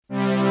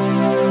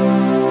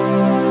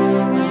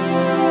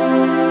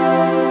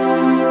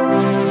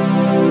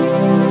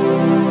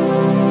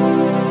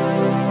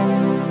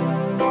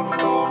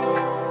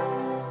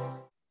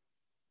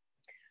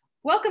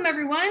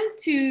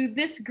to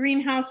this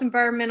Greenhouse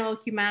Environmental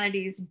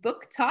Humanities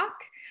book talk.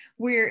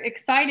 We're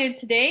excited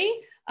today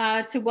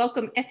to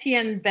welcome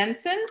Etienne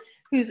Benson,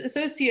 who's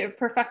Associate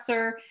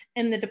Professor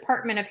in the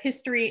Department of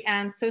History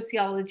and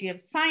Sociology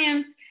of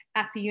Science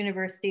at the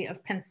University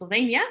of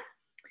Pennsylvania.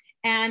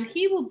 And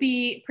he will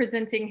be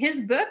presenting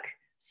his book,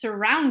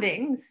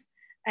 Surroundings,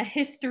 A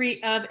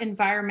History of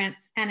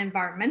Environments and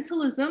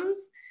Environmentalisms,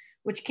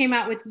 which came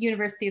out with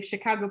University of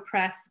Chicago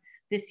Press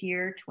this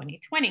year,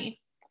 2020.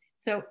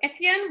 So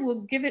Etienne,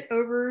 we'll give it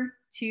over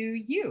to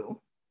you.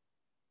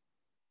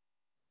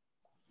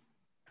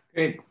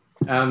 Great.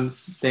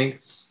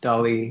 Thanks,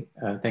 Dolly.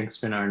 Thanks,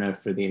 Vinarna,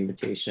 for the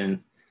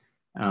invitation.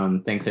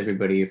 Thanks,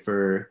 everybody,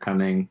 for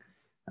coming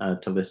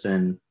to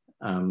listen.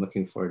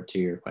 Looking forward to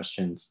your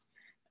questions.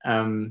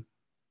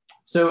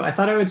 So I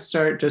thought I would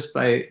start just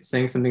by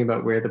saying something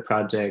about where the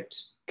project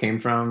came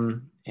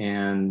from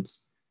and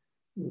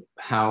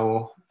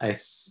how I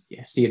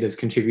see it as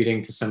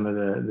contributing to some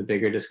of the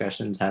bigger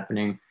discussions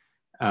happening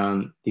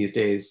these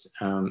days,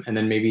 and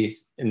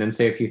then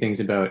say a few things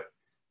about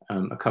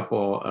a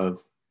couple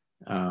of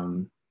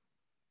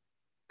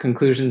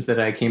conclusions that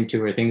I came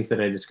to or things that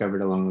I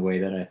discovered along the way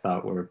that I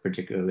thought were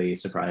particularly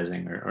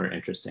surprising or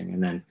interesting,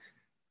 and then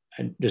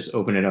I'd just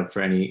open it up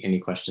for any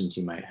questions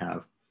you might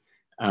have.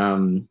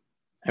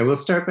 I will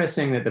start by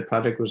saying that the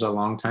project was a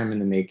long time in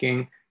the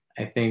making.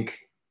 I think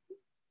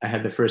I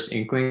had the first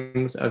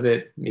inklings of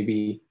it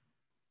maybe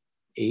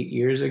 8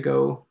 years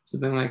ago,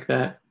 something like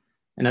that.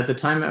 And at the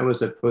time, I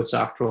was a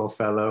postdoctoral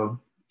fellow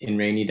in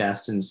Rainey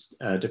Daston's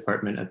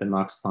department at the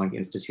Max Planck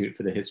Institute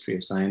for the History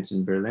of Science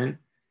in Berlin.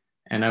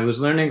 And I was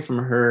learning from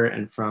her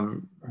and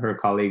from her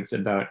colleagues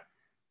about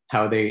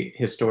how they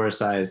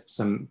historicized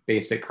some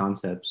basic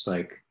concepts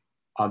like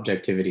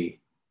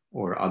objectivity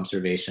or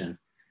observation.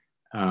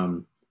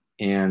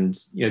 And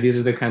these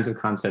are the kinds of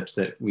concepts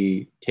that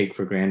we take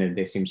for granted.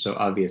 They seem so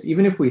obvious.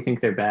 Even if we think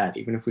they're bad,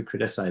 even if we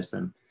criticize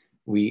them,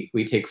 we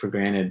take for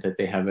granted that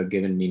they have a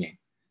given meaning.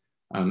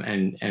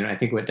 And I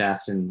think what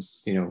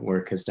Daston's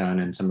work has done,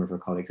 and some of her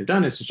colleagues have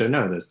done, is to show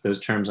no, those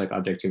terms like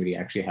objectivity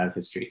actually have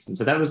histories. And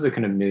so that was the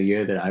kind of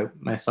milieu that I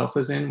myself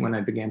was in when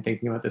I began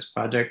thinking about this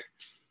project.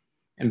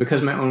 And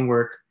because my own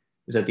work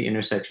is at the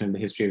intersection of the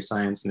history of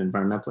science and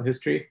environmental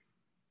history,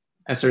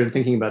 I started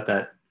thinking about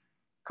that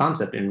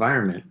concept,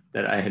 environment,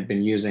 that I had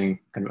been using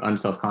kind of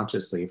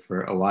unself-consciously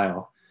for a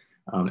while.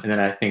 And that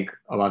I think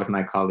a lot of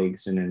my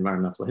colleagues in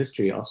environmental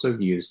history also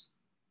used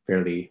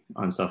fairly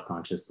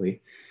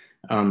unself-consciously.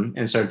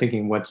 And started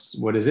thinking,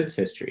 what is its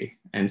history?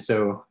 And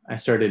so I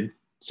started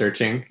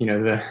searching,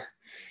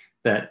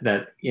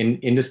 that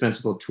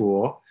indispensable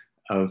tool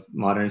of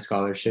modern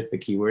scholarship, the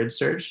keyword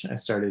search. I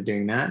started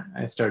doing that.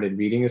 I started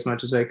reading as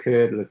much as I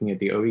could, looking at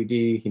the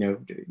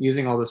OED,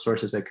 using all the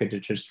sources I could to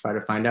just try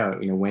to find out,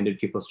 when did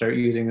people start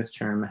using this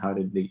term? How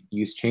did the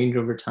use change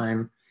over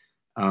time?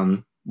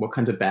 What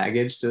kinds of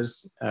baggage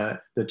does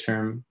the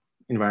term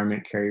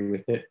environment carry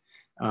with it?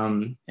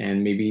 And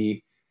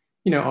maybe,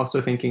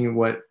 also thinking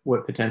what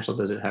potential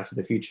does it have for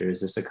the future? Is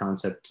this a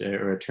concept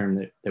or a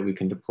term that we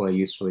can deploy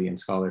usefully in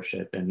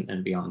scholarship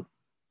and beyond?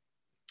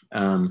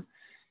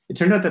 It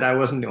turned out that I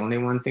wasn't the only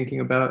one thinking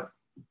about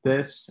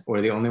this,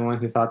 or the only one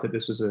who thought that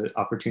this was an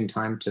opportune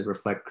time to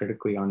reflect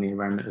critically on the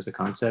environment as a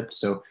concept.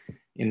 So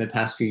in the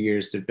past few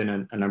years, there've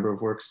been a number of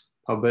works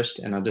published,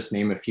 and I'll just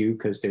name a few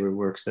because they were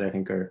works that I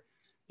think are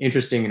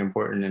interesting and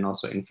important and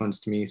also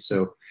influenced me.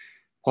 So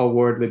Paul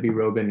Ward, Libby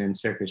Robin, and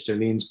Sergej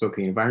Sterlin's book,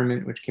 The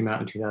Environment, which came out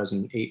in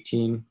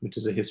 2018, which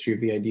is a history of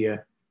the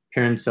idea.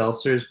 Karen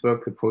Seltzer's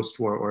book, The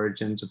Post-War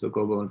Origins of the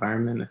Global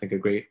Environment, I think a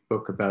great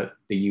book about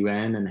the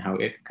UN and how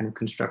it kind of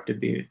constructed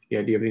the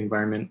idea of the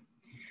environment.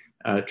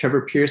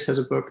 Trevor Pierce has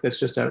a book that's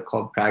just out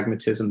called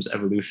Pragmatism's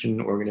Evolution,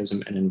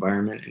 Organism, and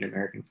Environment in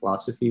American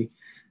Philosophy.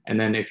 And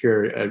then if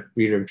you're a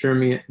reader of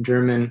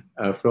German,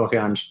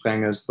 Florian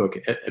Sprenger's book,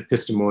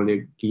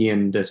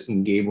 Epistemologien des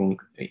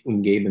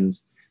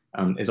Umgebens,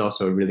 is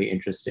also a really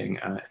interesting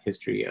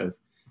history of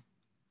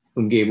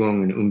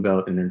Umgebung and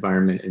Umwelt and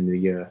environment and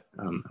milieu,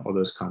 all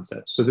those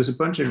concepts. So there's a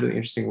bunch of really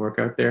interesting work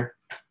out there.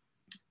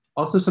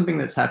 Also, something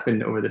that's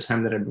happened over the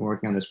time that I've been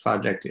working on this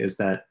project is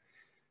that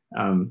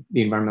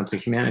the environmental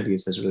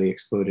humanities has really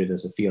exploded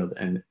as a field.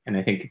 And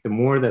I think the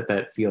more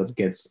that field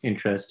gets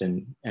interest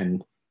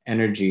and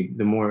energy,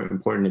 the more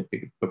important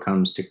it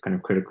becomes to kind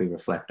of critically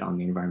reflect on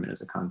the environment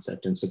as a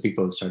concept. And so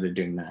people have started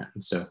doing that.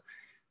 And so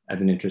I've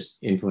been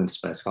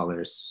influenced by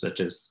scholars such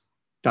as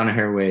Donna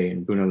Haraway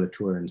and Bruno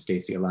Latour and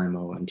Stacy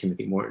Alaimo and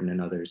Timothy Morton and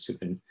others who've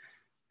been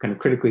kind of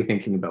critically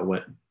thinking about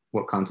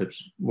what kind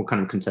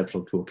of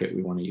conceptual toolkit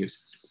we want to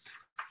use.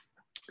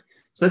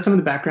 So that's some of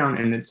the background,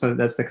 and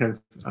that's the kind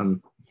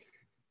of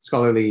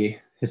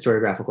scholarly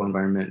historiographical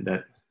environment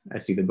that I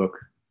see the book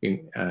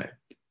being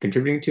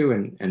contributing to,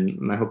 and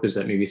my hope is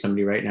that maybe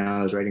somebody right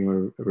now is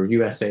writing a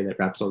review essay that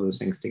wraps all those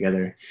things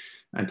together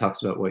and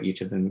talks about what each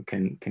of them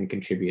can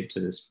contribute to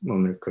this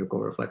moment of critical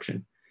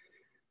reflection.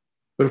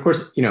 But of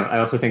course, I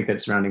also think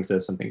that Surroundings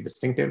does something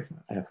distinctive.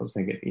 I also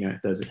think it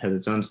has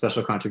its own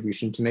special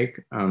contribution to make.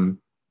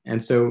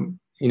 And so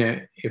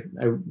if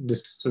I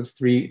just sort of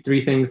three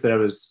things that I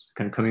was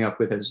kind of coming up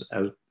with as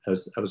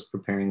I was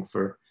preparing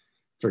for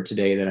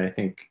today that I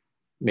think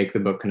make the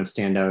book kind of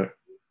stand out,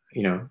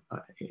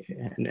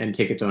 and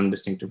take its own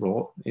distinctive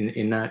role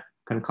in that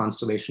kind of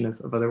constellation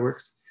of other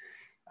works.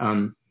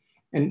 And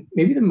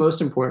maybe the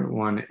most important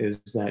one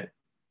is that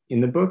in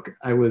the book,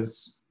 I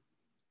was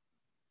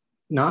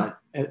not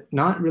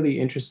really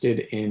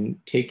interested in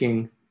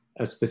taking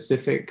a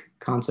specific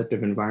concept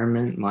of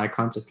environment, my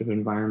concept of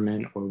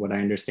environment, or what I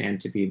understand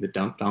to be the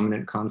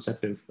dominant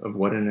concept of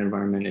what an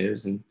environment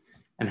is and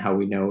how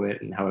we know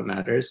it and how it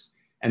matters,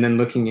 and then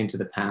looking into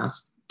the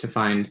past to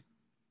find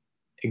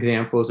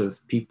examples of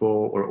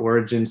people or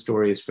origin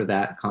stories for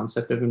that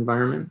concept of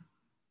environment.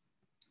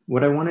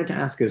 What I wanted to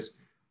ask is,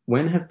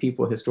 when have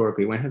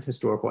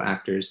historical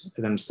actors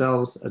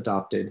themselves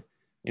adopted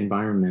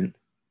environment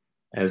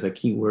as a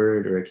key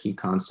word or a key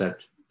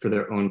concept for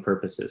their own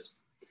purposes?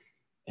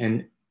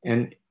 And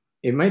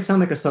it might sound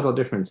like a subtle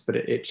difference, but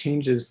it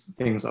changes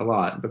things a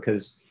lot,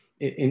 because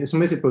in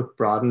some ways it both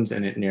broadens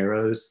and it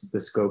narrows the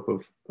scope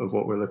of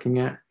what we're looking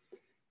at.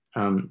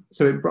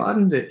 So it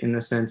broadens it in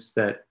the sense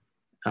that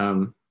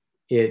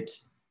it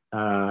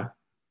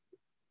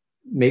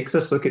makes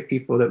us look at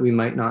people that we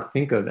might not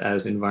think of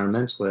as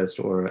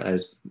environmentalist or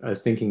as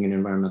thinking in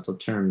environmental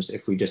terms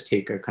if we just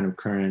take a kind of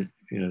current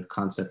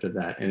concept of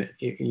that. And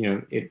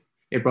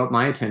it brought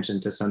my attention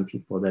to some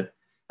people that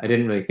I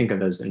didn't really think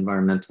of as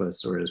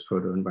environmentalists or as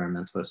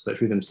proto-environmentalists, but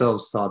who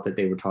themselves thought that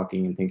they were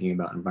talking and thinking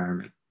about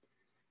environment.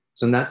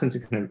 So in that sense,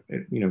 it kind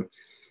of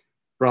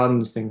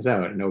broadens things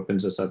out and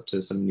opens us up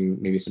to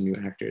maybe some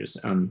new actors.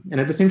 And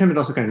at the same time, it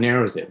also kind of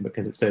narrows it,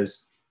 because it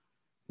says,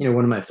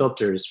 one of my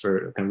filters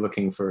for kind of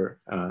looking for,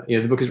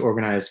 the book is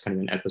organized kind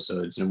of in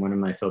episodes, and one of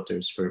my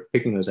filters for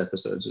picking those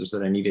episodes was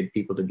that I needed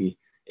people to be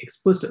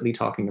explicitly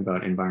talking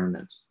about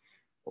environments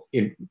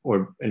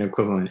or an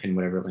equivalent in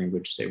whatever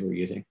language they were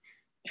using.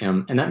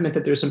 And that meant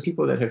that there's some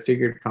people that have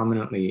figured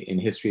prominently in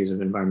histories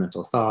of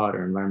environmental thought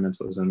or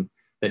environmentalism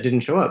that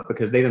didn't show up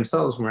because they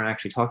themselves weren't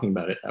actually talking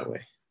about it that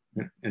way.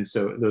 And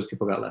so those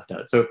people got left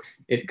out. So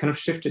it kind of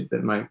shifted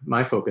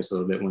my focus a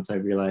little bit once I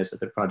realized that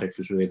the project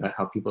was really about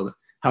how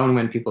and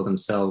when people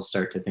themselves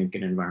start to think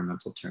in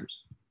environmental terms.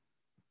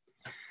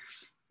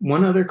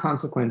 One other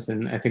consequence,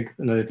 and I think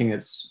another thing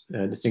that's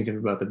distinctive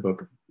about the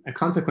book, a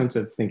consequence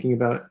of thinking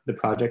about the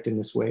project in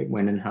this way,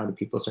 when and how do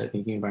people start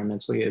thinking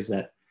environmentally, is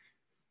that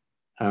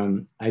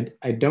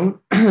I don't,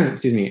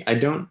 I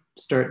don't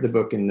start the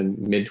book in the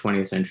mid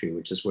 20th century,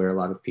 which is where a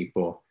lot of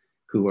people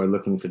who are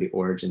looking for the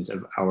origins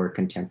of our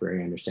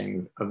contemporary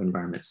understanding of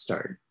environment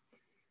start.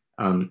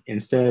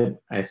 Instead,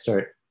 I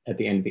start at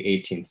the end of the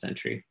 18th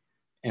century.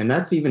 And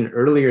that's even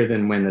earlier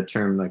than when the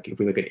term, like if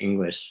we look at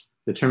English,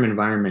 the term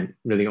environment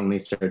really only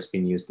starts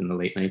being used in the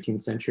late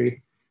 19th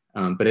century.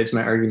 But it's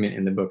my argument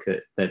in the book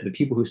that the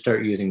people who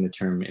start using the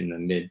term in the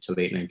mid to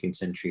late 19th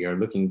century are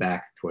looking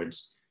back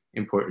towards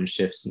important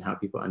shifts in how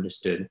people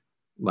understood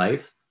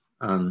life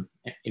in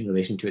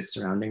relation to its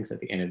surroundings at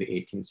the end of the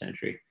 18th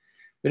century.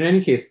 But in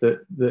any case,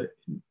 the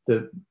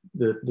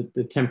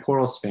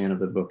temporal span of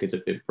the book is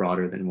a bit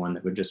broader than one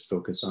that would just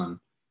focus on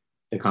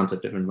the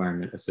concept of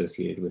environment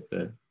associated with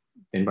the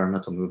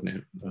environmental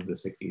movement of the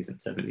 60s and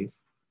 70s.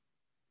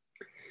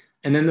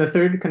 And then the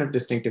third kind of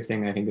distinctive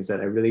thing I think is that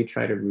I really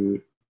try to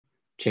root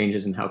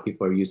changes in how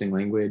people are using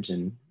language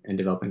and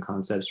developing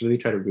concepts, really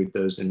try to root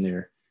those in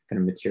their kind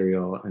of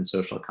material and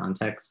social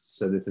contexts.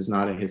 So this is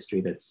not a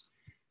history that's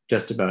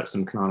just about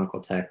some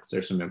canonical texts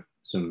or some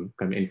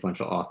kind of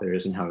influential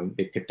authors and how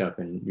they picked up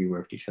and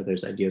reworked each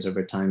other's ideas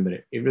over time.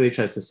 But it really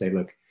tries to say,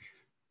 look,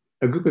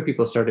 a group of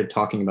people started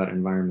talking about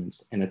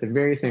environments. And at the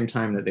very same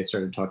time that they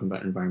started talking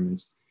about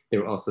environments, they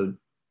were also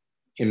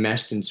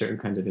enmeshed in certain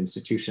kinds of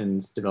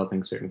institutions,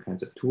 developing certain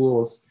kinds of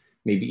tools,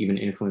 maybe even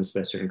influenced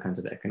by certain kinds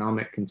of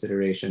economic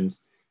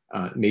considerations,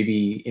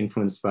 maybe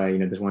influenced by,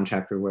 there's one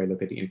chapter where I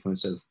look at the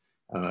influence of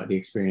the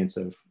experience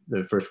of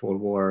the First World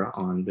War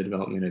on the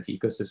development of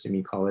ecosystem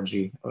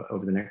ecology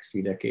over the next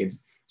few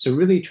decades. So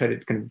really try to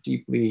kind of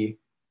deeply,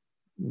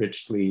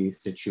 richly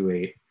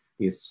situate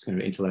these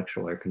kind of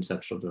intellectual or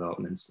conceptual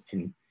developments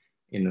in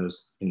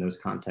those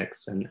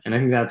contexts. And I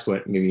think that's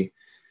what maybe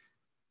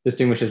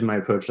distinguishes my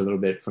approach a little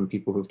bit from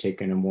people who've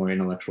taken a more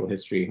intellectual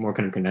history, more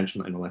kind of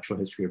conventional intellectual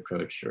history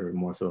approach or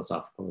more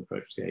philosophical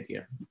approach to the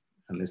idea,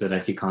 is that I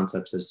see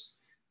concepts as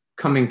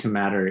coming to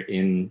matter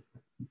in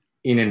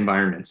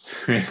environments,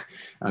 right?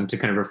 To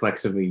kind of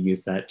reflexively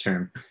use that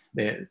term.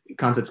 The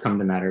concepts come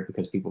to matter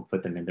because people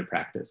put them into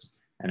practice.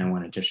 And I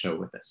wanted to show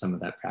what some of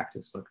that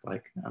practice looked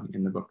like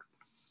in the book.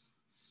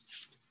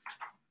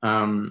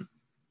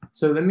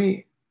 So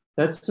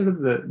that's sort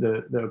of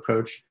the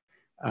approach.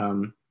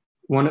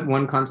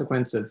 One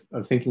consequence of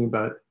thinking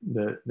about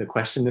the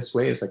question this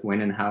way is like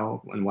when and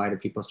how and why do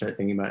people start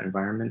thinking about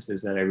environments,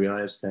 is that I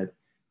realized that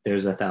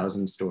there's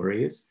 1,000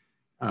 stories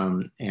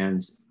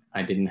and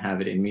I didn't have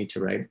it in me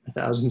to write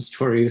 1,000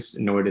 stories,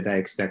 nor did I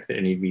expect that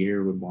any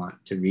reader would want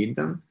to read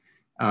them.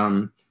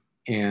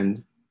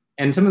 And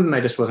and some of them I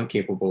just wasn't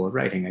capable of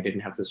writing. I didn't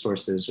have the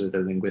sources or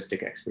the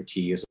linguistic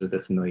expertise or the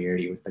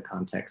familiarity with the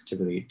context to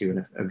really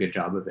do a good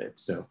job of it.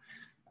 So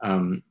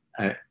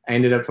I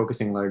ended up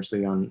focusing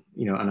largely on,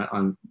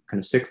 on kind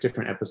of 6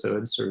 different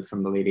episodes, sort of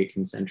from the late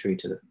 18th century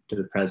to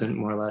the present,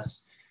 more or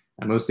less.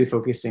 I'm mostly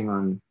focusing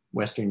on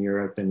Western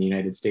Europe and the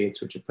United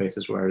States, which are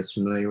places where I was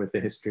familiar with the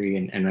history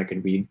and I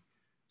could read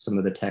some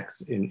of the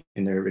texts in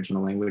their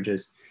original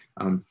languages.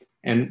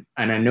 And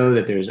I know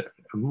that there's a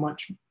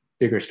much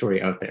bigger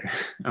story out there,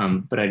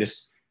 but I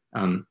just,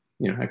 I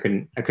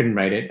couldn't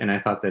write it, and I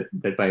thought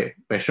that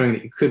by showing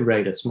that you could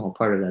write a small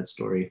part of that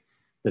story,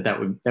 that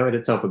would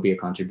itself would be a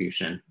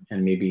contribution,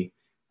 and maybe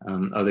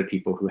other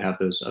people who have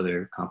those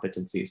other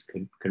competencies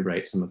could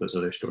write some of those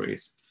other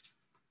stories,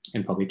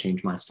 and probably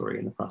change my story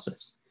in the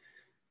process.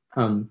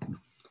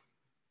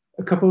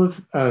 A couple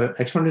of I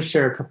just wanted to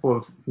share a couple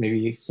of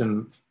maybe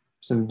some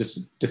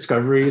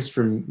discoveries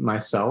from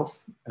myself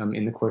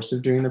in the course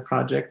of doing the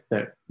project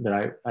that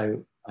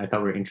I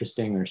thought were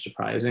interesting or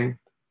surprising,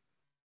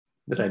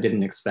 that I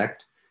didn't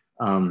expect.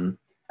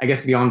 I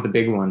guess beyond the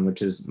big one,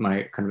 which is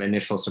my kind of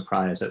initial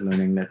surprise at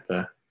learning that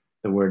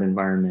the word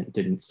environment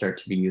didn't start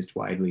to be used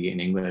widely in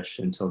English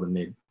until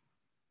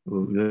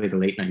really the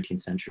late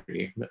 19th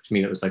century. But to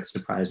me, that was like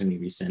surprisingly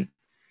recent.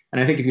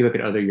 And I think if you look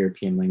at other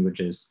European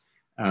languages,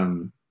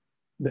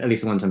 at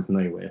least the ones I'm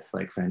familiar with,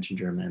 like French and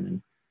German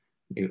and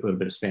a little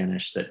bit of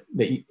Spanish, that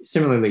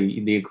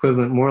similarly, the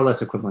equivalent, more or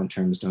less equivalent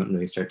terms don't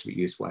really start to be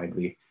used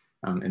widely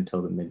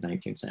until the mid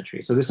 19th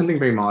century. So there's something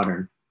very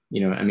modern.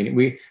 I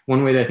mean,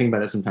 one way that I think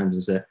about it sometimes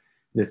is that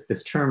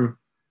this term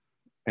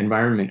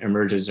environment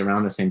emerges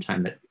around the same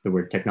time that the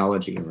word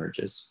technology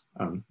emerges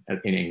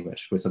in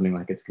English with something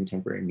like its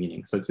contemporary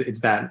meaning. So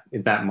it's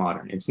that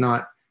modern. It's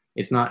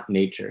not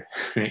nature,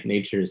 right?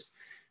 Nature's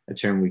a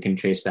term we can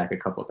trace back a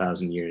couple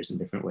thousand years in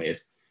different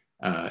ways.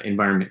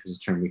 Environment is a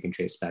term we can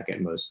trace back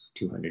at most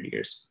 200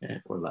 years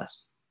or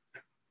less.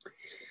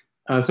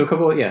 So a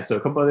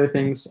couple other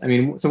things. I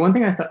mean, so one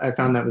thing I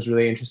found that was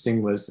really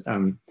interesting was,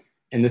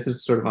 and this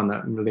is sort of on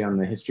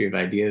the history of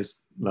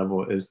ideas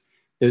level, is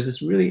there's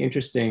this really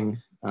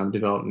interesting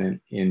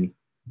development in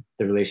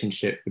the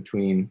relationship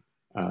between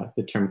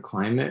the term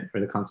climate, or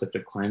the concept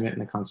of climate,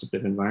 and the concept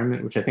of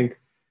environment, which I think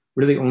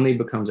really only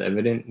becomes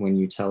evident when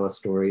you tell a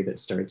story that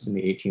starts in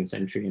the 18th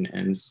century and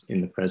ends in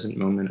the present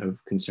moment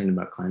of concern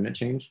about climate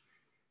change.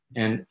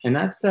 And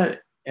that's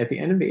that at the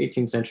end of the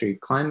 18th century,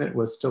 climate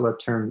was still a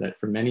term that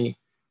for many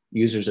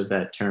users of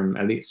that term,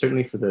 at least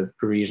certainly for the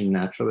Parisian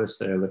naturalists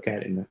that I look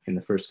at in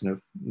the first kind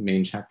of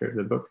main chapter of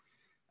the book,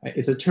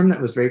 it's a term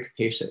that was very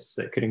capacious,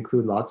 that could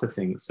include lots of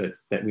things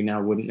that we now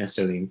wouldn't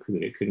necessarily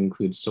include. It could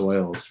include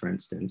soils, for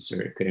instance,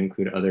 or it could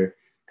include other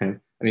kind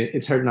of, I mean,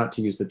 it's hard not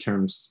to use the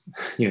terms,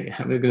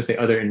 I'm going to say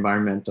other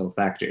environmental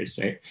factors,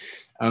 right?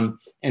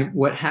 And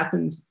what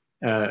happens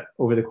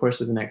over the course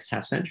of the next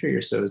half century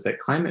or so is that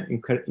climate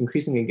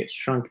increasingly gets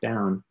shrunk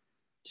down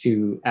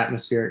to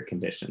atmospheric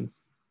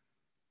conditions.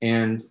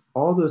 And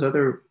all those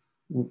other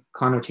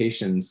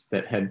connotations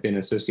that had been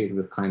associated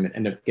with climate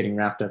end up getting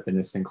wrapped up in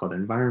this thing called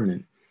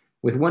environment,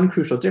 with one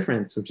crucial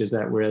difference, which is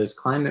that whereas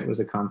climate was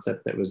a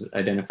concept that was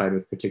identified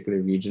with particular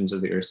regions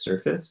of the Earth's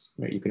surface,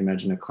 right? You can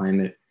imagine a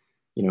climate,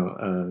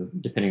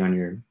 depending on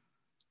your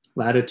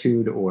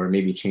latitude or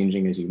maybe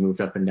changing as you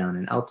moved up and down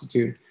in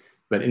altitude,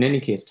 but in any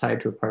case tied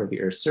to a part of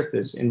the Earth's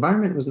surface.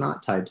 Environment was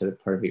not tied to the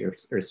part of the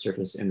Earth's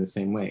surface in the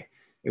same way.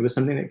 It was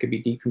something that could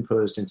be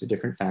decomposed into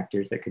different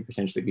factors that could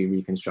potentially be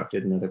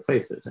reconstructed in other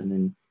places. And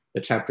in the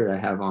chapter I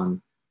have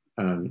on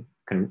kind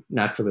of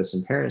naturalists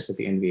in Paris at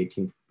the end of the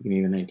 18th,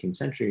 beginning of the 19th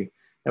century,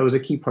 that was a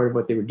key part of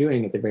what they were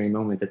doing at the very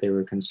moment that they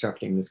were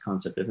constructing this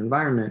concept of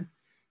environment,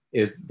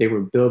 is they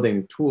were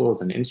building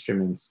tools and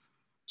instruments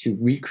to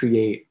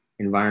recreate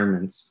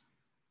environments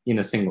in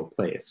a single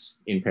place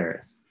in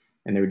Paris.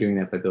 And they were doing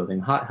that by building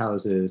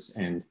hothouses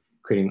and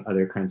creating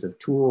other kinds of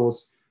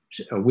tools,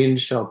 wind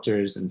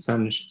shelters and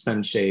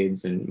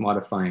sunshades and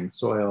modifying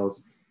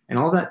soils. And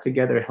all that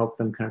together helped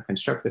them kind of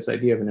construct this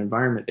idea of an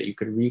environment that you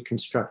could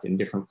reconstruct in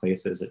different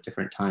places at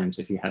different times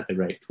if you had the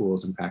right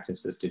tools and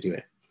practices to do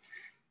it.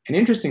 And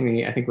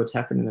interestingly, I think what's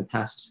happened in the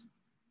past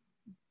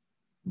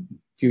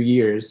few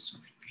years,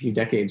 few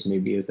decades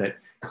maybe, is that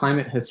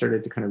climate has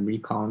started to kind of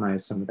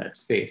recolonize some of that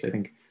space. I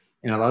think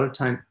in a lot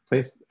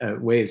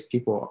of ways,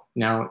 people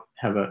now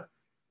have an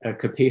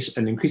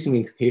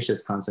increasingly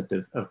capacious concept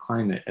of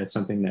climate as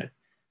something that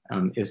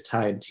is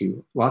tied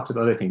to lots of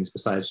other things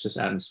besides just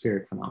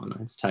atmospheric phenomena.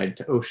 It's tied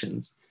to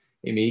oceans.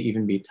 It may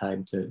even be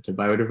tied to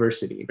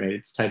biodiversity, right?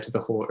 It's tied to the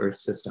whole Earth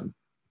system.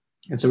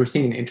 And so we're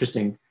seeing an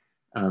interesting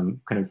kind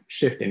of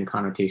shift in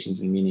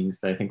connotations and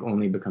meanings that I think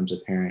only becomes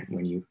apparent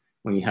when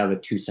you have a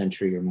 2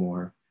 century or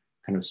more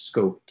kind of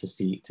scope to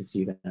see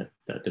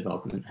that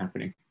development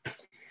happening.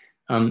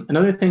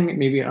 Another thing,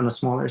 maybe on a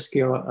smaller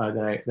scale,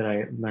 that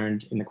I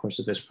learned in the course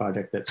of this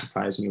project that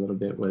surprised me a little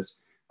bit was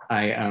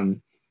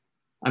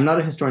I'm not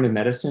a historian of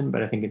medicine,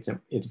 but I think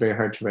it's very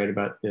hard to write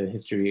about the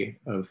history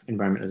of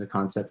environment as a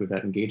concept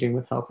without engaging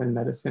with health and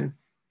medicine.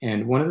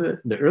 And one of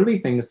the early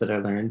things that I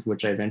learned,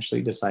 which I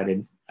eventually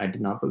decided I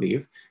did not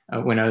believe,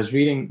 when I was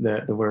reading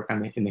the work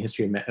in the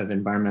history of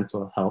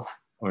environmental health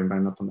or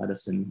environmental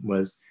medicine,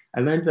 was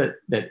I learned that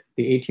the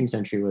 18th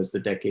century was the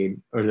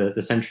decade, or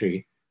the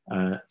century,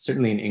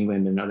 certainly in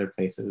England and other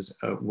places,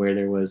 where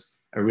there was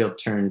a real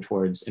turn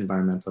towards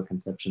environmental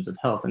conceptions of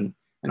health. And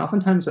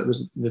oftentimes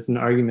that's an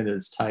argument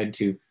that's tied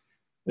to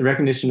the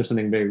recognition of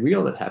something very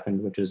real that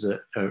happened, which was a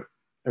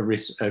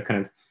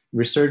kind of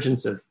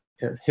resurgence of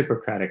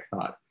Hippocratic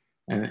thought.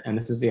 And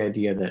this is the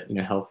idea that, you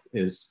know, health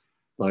is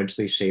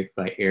largely shaped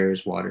by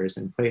airs, waters,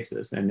 and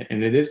places. And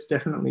it is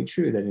definitely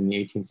true that in the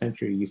 18th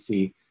century, you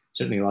see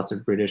certainly lots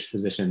of British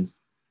physicians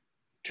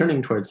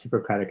turning towards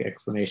Hippocratic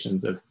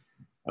explanations of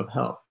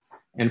health.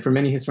 And for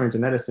many historians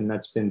of medicine,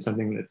 that's been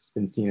something that's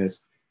been seen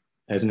as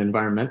an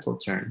environmental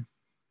turn.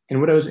 And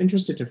what I was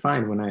interested to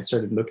find when I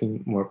started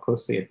looking more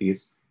closely at the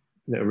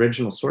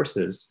original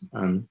sources,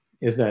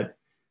 is that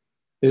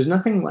there's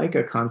nothing like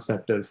a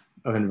concept of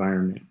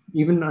environment,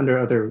 even under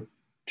other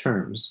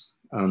terms,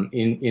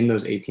 in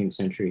those 18th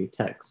century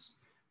texts.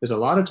 There's a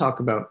lot of talk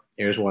about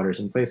airs, waters,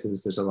 and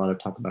places. There's a lot of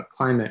talk about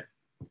climate.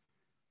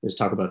 There's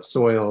talk about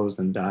soils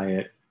and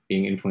diet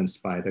being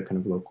influenced by the kind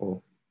of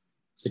local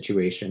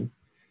situation.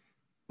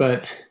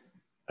 But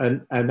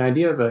an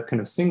idea of a kind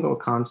of single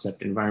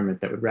concept environment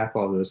that would wrap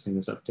all those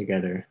things up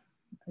together,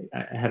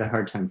 I had a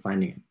hard time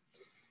finding it.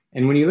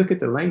 And when you look at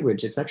the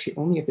language, it's actually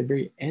only at the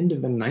very end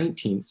of the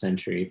 19th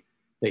century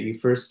that you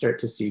first start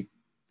to see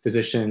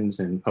physicians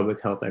and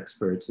public health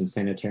experts and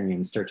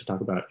sanitarians start to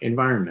talk about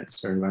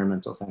environments or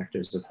environmental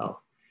factors of health.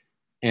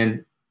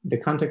 And the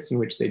context in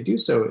which they do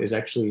so is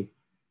actually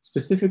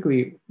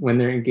specifically when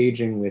they're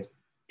engaging with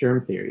germ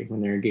theory,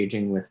 when they're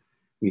engaging with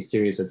these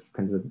series of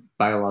kind of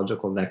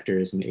biological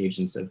vectors and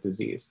agents of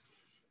disease.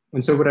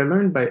 And so what I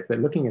learned by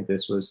looking at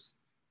this was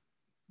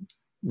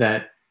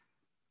that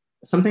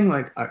something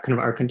like kind of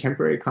our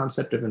contemporary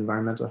concept of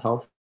environmental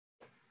health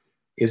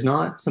is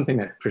not something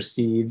that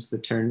precedes the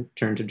turn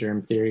to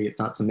germ theory. It's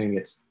not something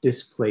that's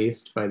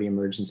displaced by the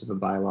emergence of a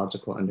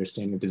biological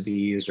understanding of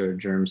disease or a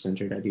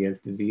germ-centered idea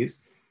of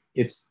disease.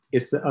 It's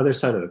the other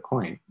side of the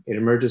coin. It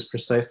emerges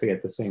precisely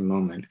at the same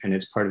moment, and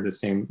it's part of the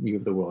same view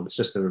of the world. It's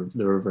just the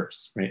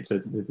reverse, right? So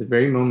it's the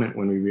very moment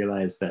when we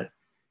realize that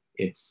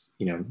it's,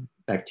 you know,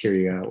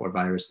 bacteria or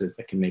viruses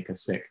that can make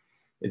us sick.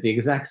 Is the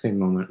exact same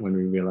moment when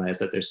we realize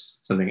that there's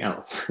something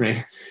else,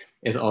 right?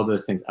 Is all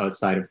those things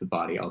outside of the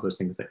body, all those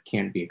things that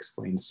can't be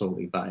explained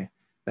solely by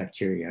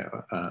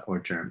bacteria or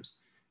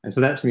germs. And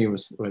so that to me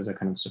was a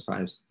kind of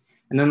surprise.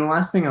 And then the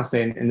last thing I'll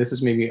say, and this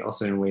is maybe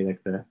also in a way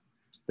like the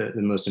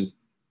most,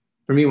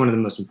 for me, one of the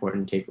most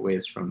important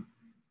takeaways from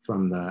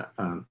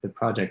the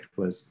project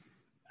was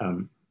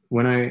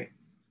when I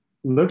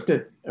looked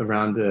at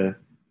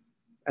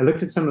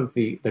some of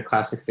the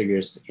classic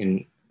figures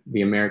in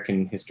the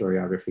American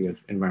historiography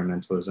of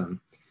environmentalism,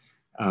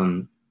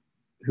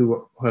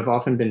 who have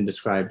often been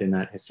described in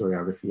that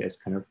historiography as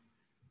kind of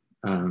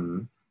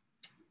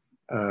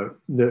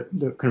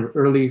the kind of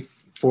early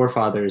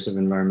forefathers of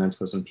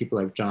environmentalism,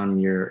 people like John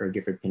Muir or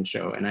Gifford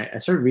Pinchot. And I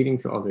started reading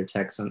through all their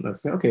texts and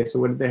let's say, okay, so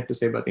what did they have to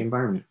say about the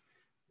environment?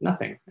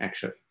 Nothing,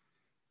 actually.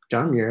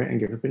 John Muir and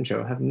Gifford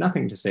Pinchot have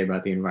nothing to say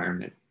about the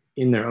environment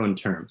in their own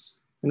terms.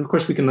 And of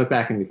course, we can look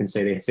back and we can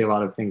say they say a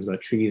lot of things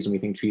about trees and we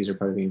think trees are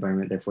part of the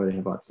environment, therefore they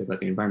have a lot to say about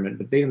the environment,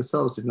 but they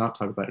themselves did not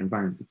talk about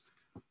environments.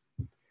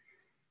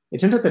 It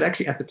turns out that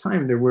actually at the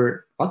time, there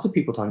were lots of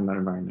people talking about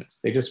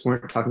environments. They just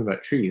weren't talking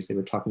about trees. They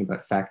were talking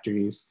about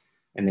factories,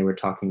 and they were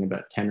talking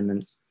about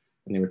tenements,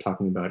 and they were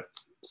talking about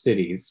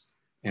cities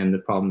and the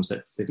problems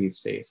that cities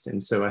faced.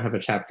 And so I have a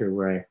chapter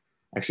where I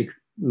actually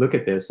look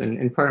at this, and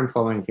in part I'm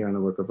following here on the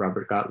work of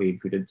Robert Gottlieb,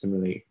 who did some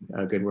really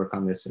good work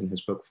on this in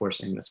his book,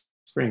 Forcing the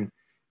Spring.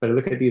 But I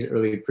look at these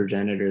early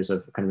progenitors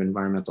of kind of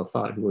environmental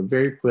thought who were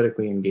very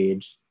politically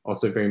engaged,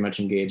 also very much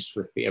engaged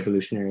with the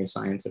evolutionary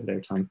science of their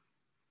time,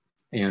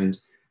 and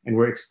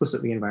were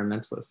explicitly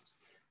environmentalists.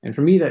 And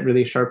for me, that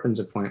really sharpens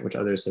a point which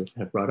others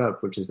have brought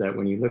up, which is that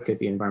when you look at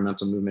the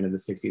environmental movement of the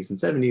 60s and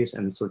 70s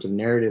and the sorts of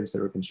narratives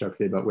that were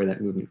constructed about where that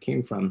movement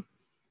came from,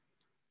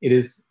 it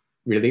is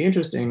really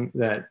interesting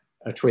that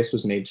a choice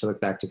was made to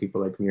look back to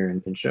people like Muir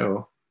and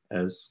Pinchot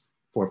as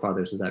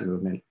forefathers of that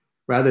movement,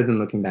 rather than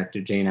looking back to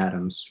Jane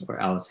Addams or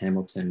Alice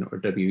Hamilton or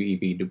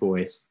W.E.B. Du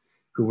Bois,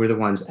 who were the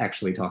ones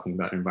actually talking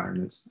about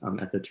environments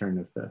at the turn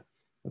of the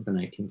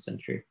 19th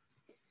century.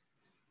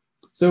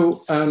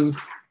 So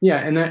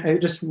yeah, and I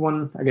just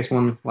one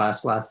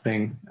last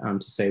thing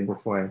to say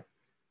before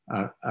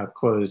I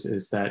close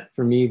is that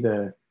for me,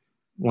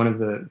 one of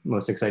the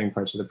most exciting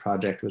parts of the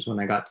project was when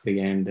I got to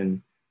the end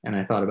and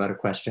I thought about a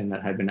question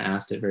that had been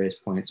asked at various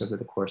points over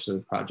the course of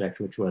the project,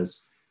 which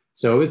was,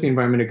 so is the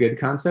environment a good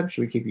concept?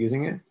 Should we keep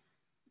using it?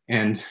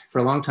 And for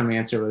a long time, my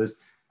answer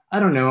was, I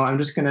don't know, I'm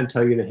just gonna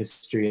tell you the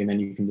history and then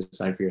you can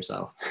decide for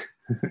yourself.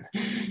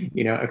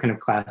 You know, a kind of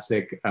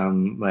classic,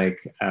 I'm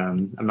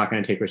not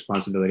gonna take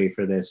responsibility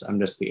for this, I'm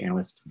just the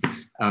analyst.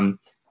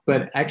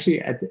 but actually,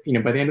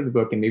 by the end of the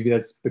book, and maybe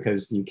that's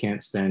because you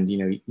can't spend,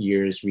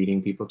 years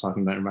reading people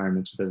talking about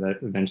environments without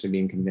eventually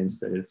being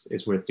convinced that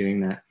it's worth doing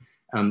that.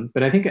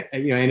 But I think, I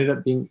ended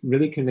up being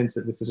really convinced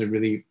that this is a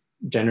really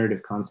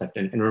generative concept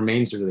and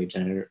remains a really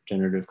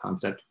generative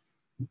concept.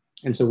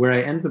 And so where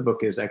I end the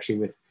book is actually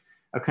with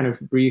a kind of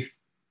brief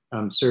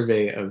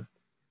survey of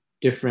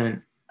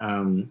different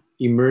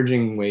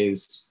emerging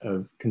ways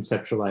of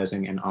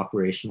conceptualizing and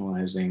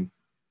operationalizing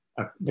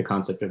the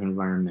concept of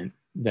environment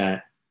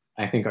that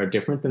I think are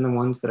different than the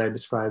ones that I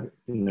describe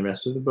in the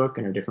rest of the book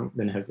and are different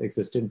than have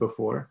existed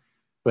before,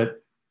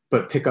 but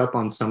pick up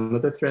on some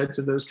of the threads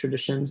of those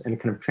traditions and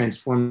kind of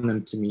transform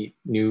them to meet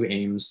new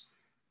aims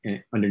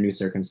under new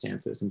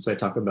circumstances. And so I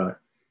talk about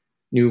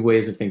new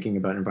ways of thinking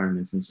about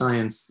environments in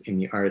science, in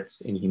the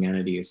arts, in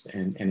humanities,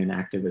 and in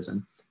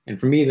activism. And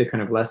for me, the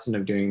kind of lesson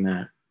of doing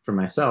that for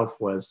myself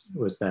was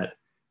that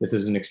this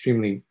is an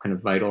extremely kind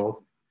of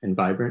vital and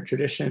vibrant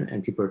tradition,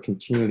 and people are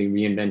continually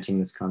reinventing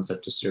this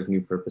concept to serve new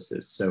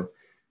purposes. So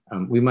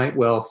we might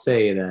well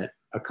say that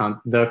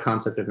the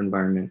concept of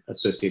environment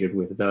associated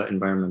with the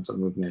environmental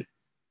movement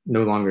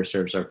no longer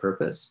serves our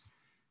purpose.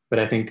 But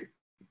I think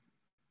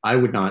I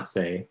would not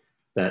say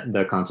that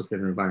the concept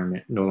of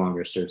environment no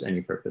longer serves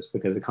any purpose,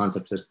 because the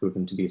concept has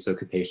proven to be so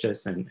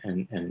capacious and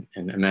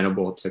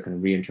amenable to kind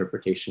of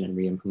reinterpretation and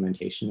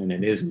reimplementation. And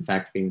it is in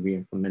fact being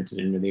reimplemented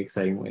in really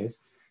exciting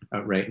ways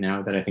right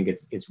now, that I think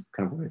it's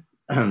kind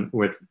of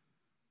worth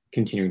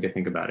continuing to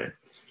think about it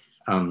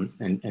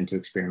and to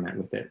experiment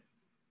with it.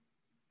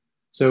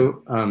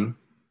 So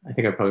I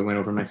think I probably went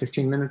over my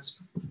 15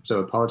 minutes, so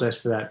I apologize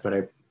for that, but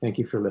I thank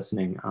you for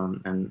listening,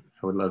 and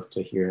I would love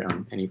to hear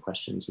any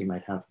questions you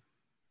might have.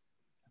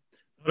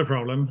 Not a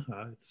problem.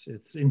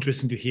 It's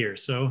interesting to hear.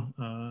 So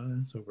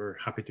we're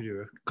happy to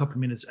do a couple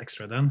minutes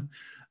extra then.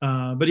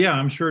 But yeah,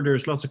 I'm sure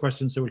there's lots of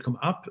questions that will come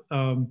up.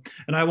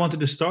 And I wanted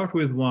to start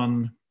with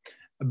one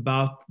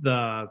about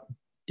the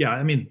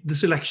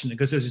selection,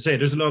 because as you say,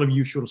 there's a lot of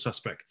usual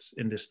suspects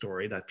in this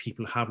story that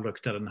people have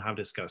looked at and have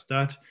discussed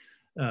that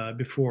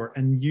before.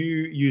 And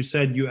you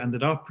said you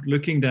ended up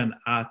looking then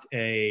at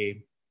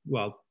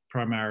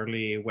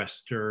primarily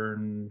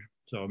Western,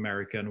 so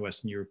American,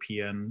 Western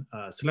European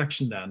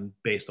selection then,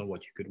 based on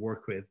what you could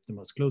work with the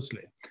most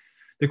closely.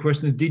 The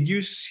question is, did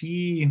you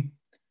see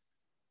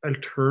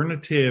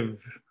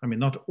alternative,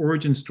 not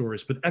origin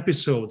stories, but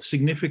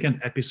significant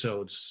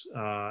episodes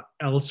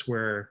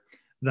elsewhere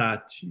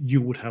that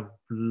you would have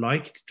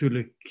liked to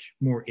look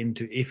more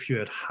into if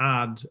you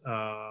had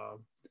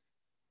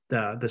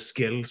the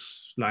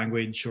skills,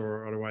 language,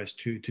 or otherwise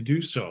to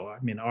do so?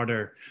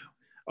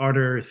 Are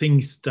there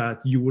things that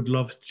you would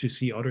love to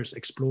see others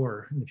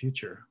explore in the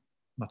future?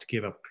 Not to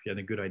give up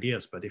any good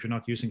ideas, but if you're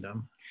not using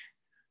them.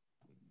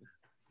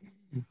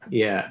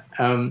 Yeah.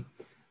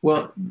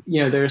 Well,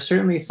 there are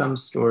certainly some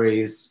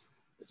stories.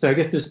 So I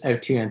guess I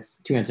have two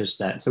answers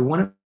to that. So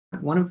one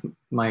of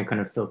my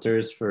kind of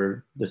filters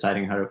for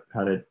deciding how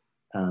to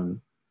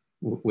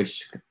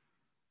which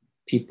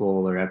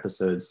people or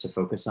episodes to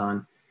focus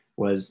on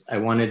was I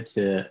wanted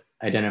to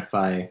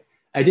identify.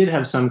 I did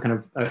have some kind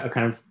of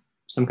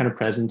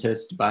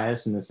presentist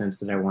bias, in the sense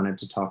that I wanted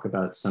to talk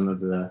about some of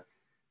the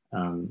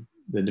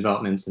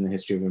developments in the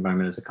history of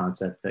environment as a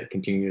concept that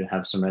continue to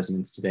have some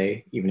resonance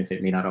today, even if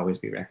it may not always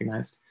be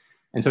recognized.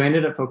 And so I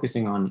ended up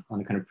focusing on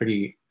a kind of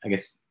pretty, I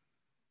guess,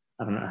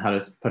 I don't know how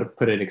to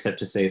put it, except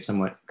to say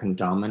somewhat kind of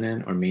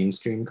dominant or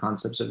mainstream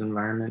concepts of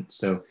environment.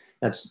 So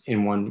that's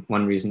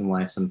one reason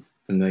why some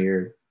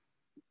familiar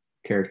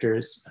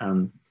characters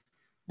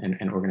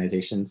and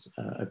organizations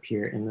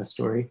appear in the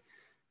story.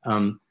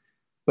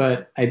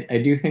 But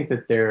I do think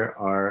that there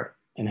are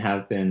and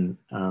have been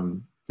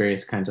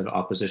various kinds of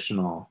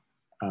oppositional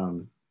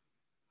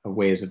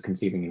ways of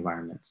conceiving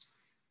environments.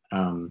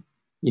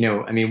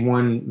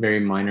 One very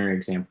minor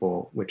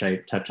example, which I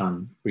touch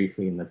on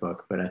briefly in the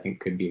book, but I think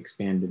could be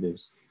expanded,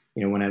 is,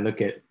 when I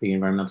look at the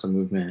environmental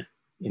movement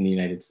in the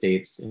United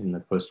States in the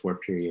post-war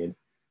period,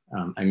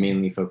 I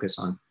mainly focus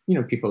on,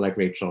 people like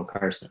Rachel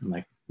Carson,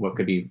 like what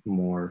could be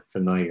more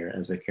familiar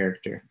as a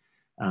character.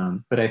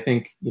 But I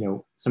think,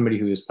 somebody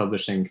who is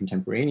publishing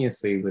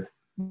contemporaneously with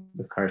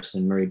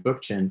Carson, Murray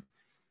Bookchin,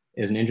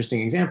 is an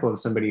interesting example of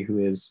somebody who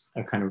is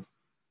a kind of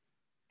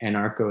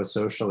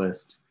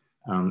anarcho-socialist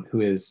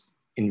who is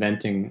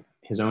inventing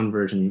his own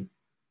version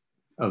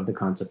of the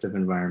concept of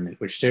environment,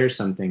 which shares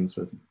some things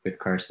with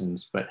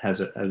Carson's, but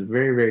has a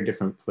very, very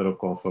different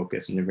political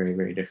focus and a very,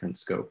 very different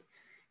scope.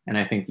 And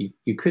I think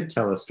you could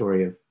tell a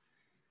story of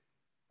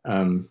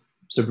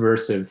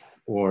subversive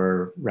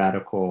or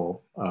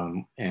radical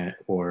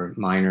or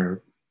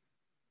minor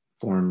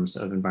forms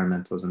of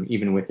environmentalism,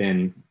 even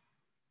within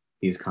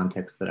these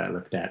contexts that I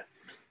looked at.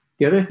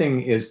 The other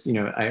thing is,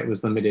 I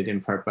was limited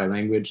in part by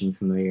language and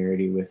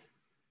familiarity with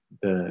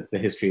the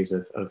histories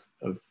of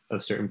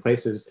certain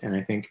places. And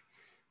I think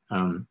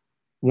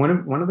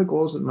one of the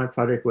goals of my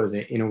project was,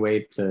 in a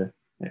way to,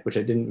 which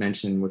I didn't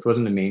mention, which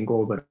wasn't the main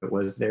goal, but it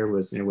was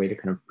in a way to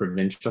kind of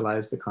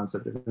provincialize the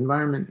concept of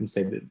environment and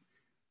say that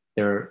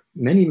there are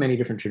many, many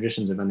different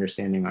traditions of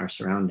understanding our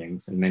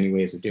surroundings and many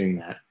ways of doing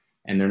that.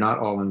 And they're not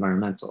all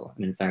environmental.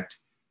 And in fact,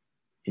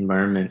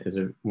 environment is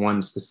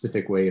one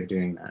specific way of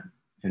doing that.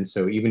 And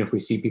so even if we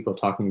see people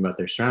talking about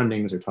their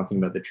surroundings or talking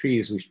about the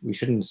trees, we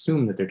shouldn't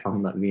assume that they're talking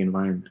about the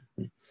environment.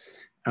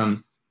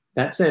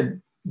 That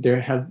said,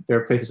 there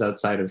are places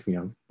outside of,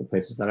 the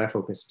places that I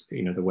focused,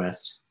 the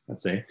West,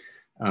 let's say,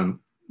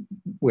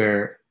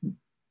 where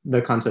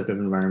the concept of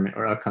environment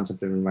or a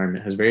concept of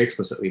environment has very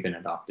explicitly been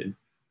adopted.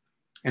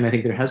 And I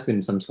think there has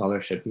been some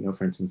scholarship,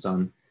 for instance,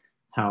 on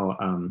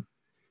how,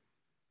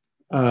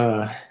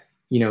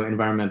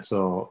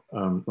 environmental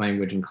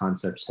language and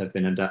concepts have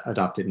been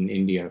adopted in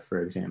India,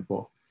 for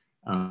example,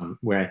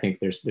 where I think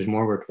there's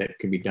more work that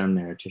could be done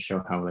there to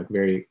show how like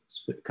very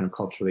kind of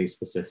culturally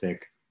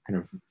specific kind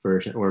of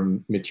version or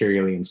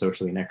materially and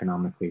socially and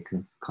economically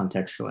kind of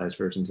contextualized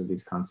versions of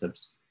these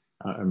concepts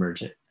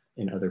emerge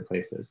in other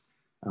places.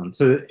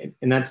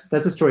 And that's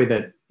a story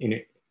that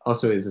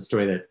also is a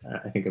story that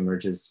I think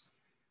emerges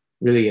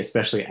really,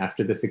 especially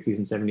after the 60s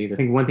and 70s. I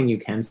think one thing you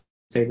can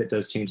say that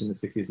does change in the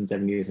 60s and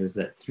 70s is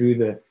that through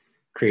the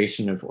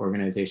creation of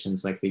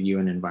organizations like the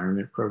UN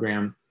Environment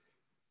Program,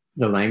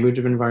 the language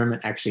of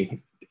environment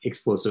actually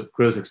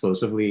grows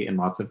explosively in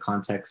lots of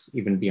contexts,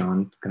 even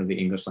beyond kind of the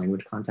English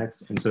language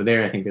context. And so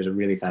there, I think there's a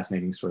really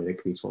fascinating story that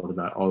could be told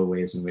about all the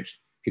ways in which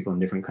people in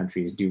different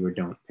countries do or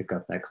don't pick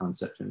up that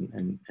concept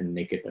and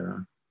make it their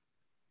own.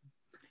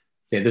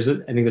 So yeah,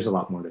 I think there's a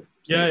lot more to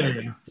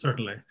say. Yeah,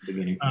 certainly.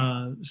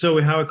 So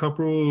we have a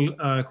couple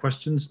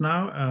questions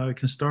now. We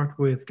can start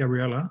with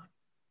Gabriella.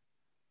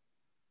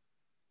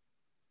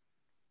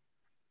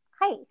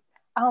 Hi.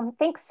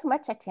 Thanks so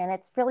much, Etienne.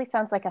 It really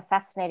sounds like a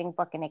fascinating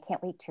book, and I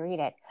can't wait to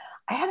read it.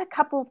 I had a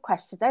couple of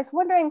questions. I was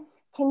wondering,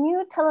 can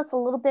you tell us a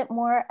little bit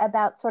more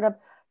about sort of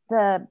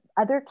the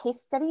other case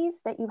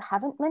studies that you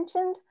haven't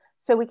mentioned,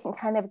 so we can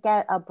kind of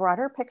get a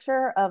broader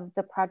picture of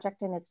the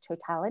project in its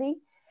totality?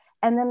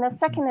 And then the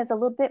second is a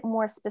little bit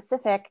more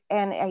specific,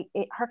 and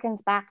it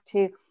harkens back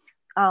to,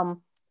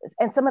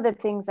 and some of the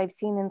things I've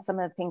seen and some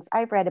of the things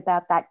I've read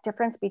about that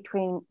difference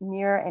between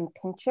Muir and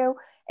Pinchot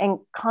and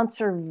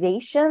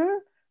conservation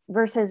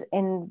versus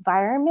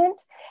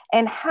environment,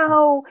 and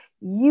how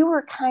you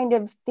were kind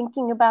of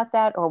thinking about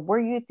that, or were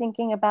you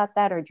thinking about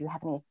that, or do you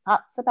have any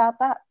thoughts about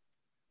that?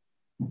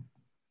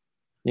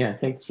 Yeah,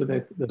 thanks for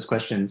those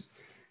questions.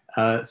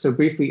 So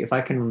briefly, if I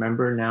can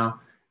remember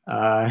now,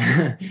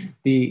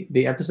 the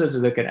episodes I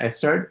look at, I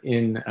start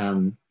in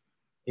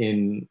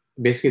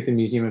basically at the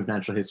Museum of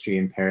Natural History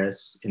in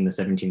Paris in the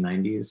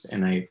 1790s,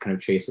 and I kind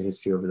of trace the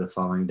history over the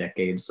following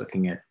decades,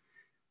 looking at,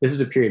 this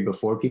is a period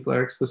before people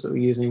are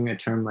explicitly using a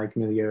term like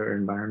milieu or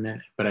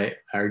environment, but I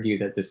argue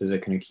that this is a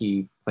kind of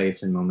key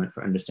place and moment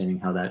for understanding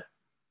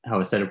how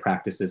a set of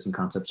practices and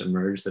concepts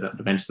emerge that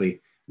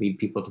eventually lead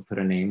people to put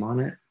a name on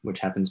it, which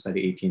happens by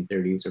the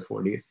 1830s or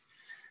 40s.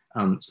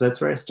 So that's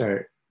where I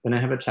start. Then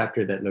I have a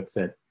chapter that looks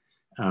at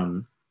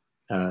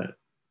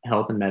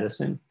health and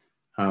medicine,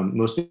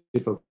 mostly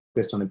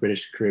focused on the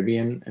British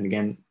Caribbean. And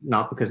again,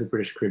 not because the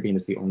British Caribbean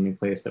is the only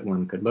place that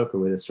one could look or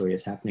where the story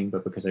is happening,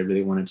 but because I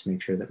really wanted to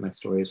make sure that my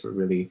stories were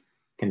really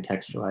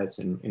contextualized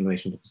in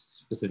relation to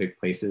specific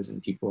places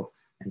and people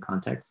and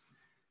contexts.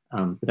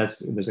 But that's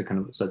the kind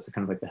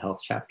of like the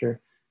health chapter.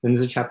 Then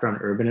there's a chapter on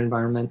urban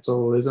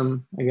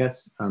environmentalism, I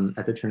guess,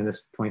 at the turn of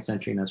this 20th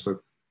century, and that's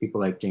where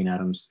people like Jane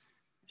Addams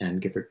and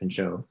Gifford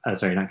Pinchot,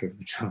 sorry, not Gifford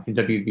Pinchot,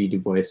 W.B. Du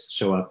Bois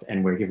show up,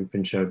 and where Gifford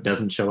Pinchot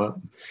doesn't show up.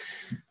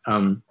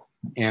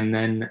 And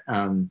then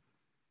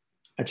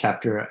a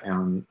chapter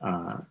on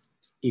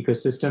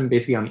ecosystem,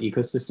 basically on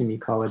ecosystem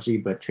ecology,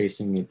 but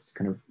tracing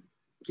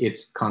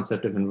its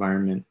concept of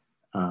environment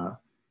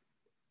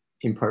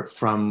in part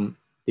from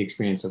the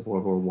experience of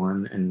World War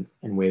I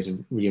and ways of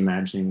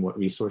reimagining what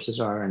resources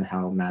are and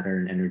how matter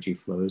and energy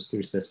flows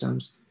through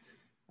systems,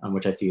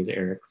 which I see as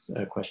Eric's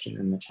question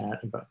in the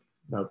chat about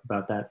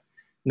that.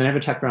 And then I have a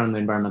chapter on the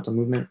environmental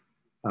movement,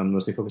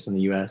 mostly focused on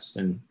the US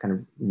and kind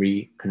of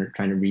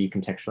trying to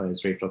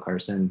recontextualize Rachel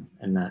Carson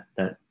and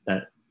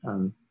that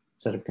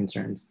set of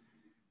concerns.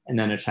 And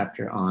then a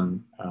chapter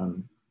on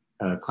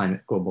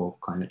global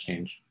climate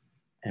change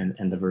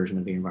and the version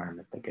of the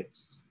environment that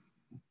gets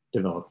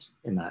developed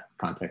in that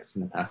context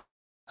in the past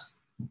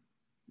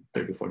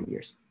 30, 40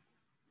 years.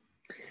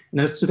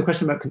 And as to the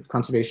question about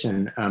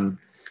conservation,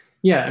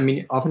 yeah, I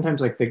mean,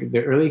 oftentimes like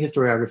the early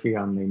historiography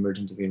on the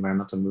emergence of the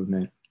environmental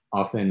movement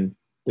often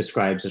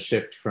describes a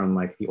shift from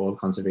like the old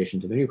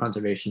conservation to the new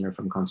conservation, or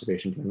from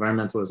conservation to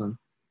environmentalism.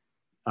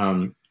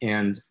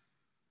 And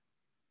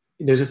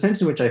there's a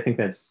sense in which I think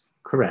that's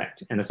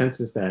correct. And the sense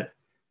is that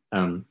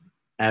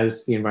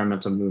as the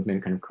environmental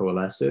movement kind of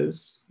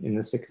coalesces in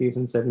the 60s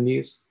and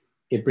 70s,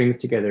 it brings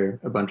together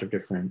a bunch of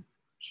different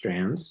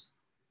strands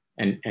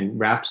and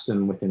wraps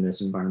them within this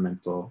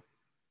environmental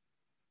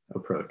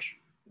approach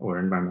or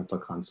environmental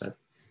concept,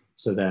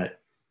 so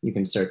that you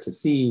can start to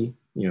see,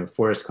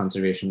 forest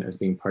conservation as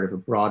being part of a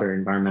broader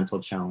environmental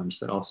challenge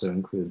that also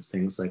includes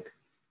things like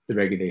the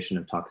regulation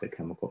of toxic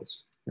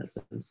chemicals, in that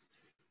sense,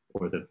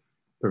 or the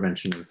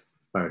prevention of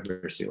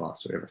biodiversity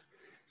loss, or whatever.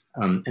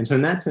 And so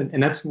that's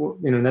that's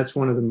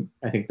one of the,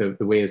 I think the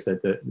ways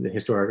that the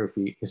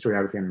historiography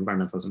on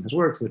environmentalism has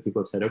worked, is that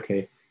people have said,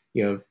 okay,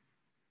 you have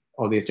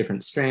all these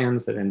different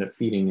strands that end up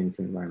feeding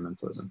into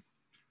environmentalism.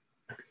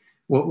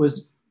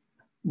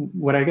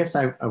 What I guess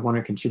I want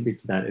to contribute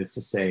to that is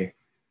to say,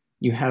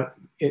 I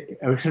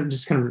would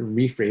just kind of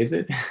rephrase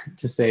it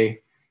to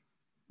say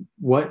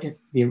what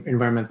the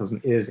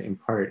environmentalism is in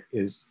part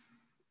is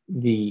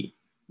the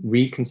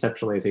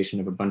reconceptualization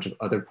of a bunch of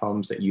other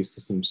problems that used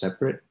to seem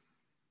separate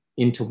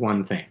into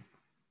one thing.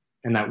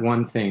 And that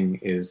one thing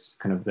is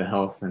kind of the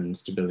health and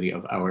stability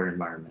of our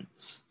environment,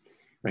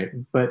 right?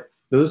 But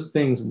those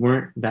things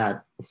weren't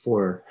that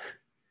before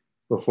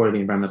the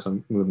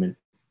environmental movement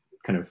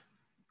kind of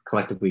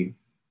collectively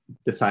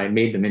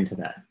made them into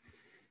that.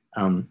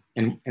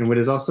 And what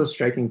is also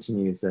striking to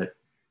me is that,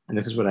 and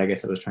this is what I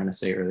guess I was trying to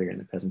say earlier in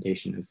the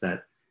presentation, is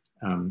that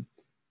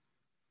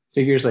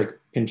figures like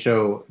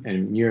Pinchot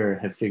and Muir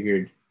have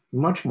figured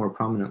much more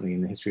prominently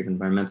in the history of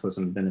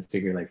environmentalism than a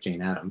figure like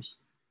Jane Addams,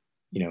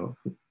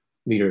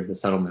 leader of the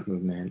settlement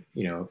movement,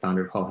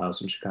 founder of Hull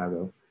House in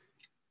Chicago.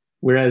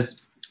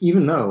 Whereas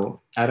even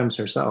though Addams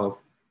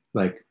herself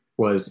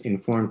was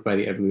informed by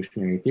the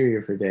evolutionary theory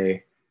of her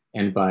day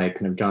and by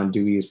kind of John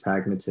Dewey's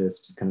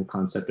pragmatist kind of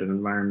concept of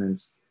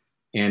environments,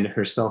 and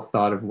herself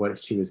thought of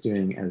what she was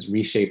doing as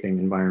reshaping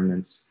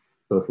environments,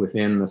 both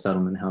within the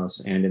settlement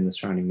house and in the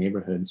surrounding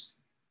neighborhoods,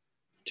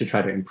 to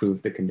try to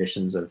improve the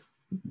conditions of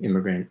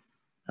immigrant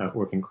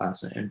working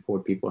class and poor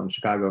people in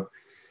Chicago.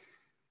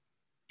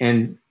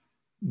 And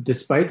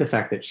despite the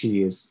fact that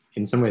she is,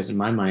 in some ways, in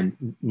my mind,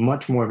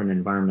 much more of an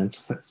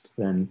environmentalist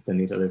than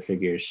these other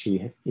figures,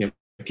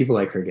 people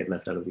like her get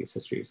left out of these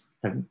histories,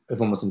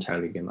 have almost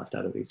entirely been left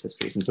out of these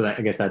histories. And so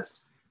I guess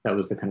that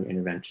was the kind of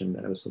intervention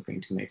that I was hoping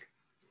to make.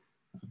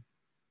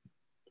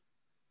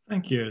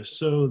 Thank you.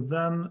 So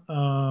then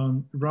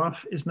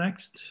Ralph is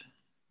next.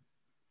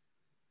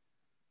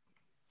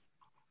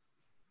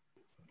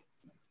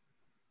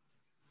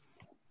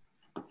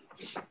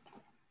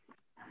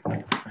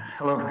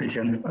 Hello,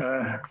 Etienne.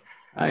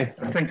 Hi.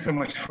 Thanks so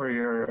much for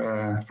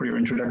your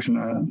introduction.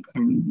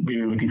 I'm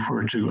really looking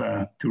forward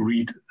to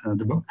read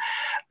the book.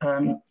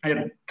 I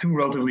had two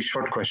relatively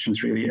short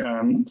questions, really.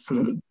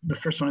 So the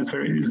first one is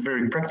a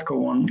very practical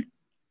one.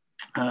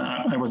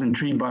 I was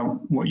intrigued by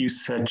what you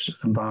said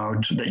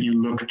about that you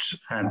looked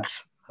at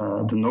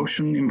the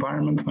notion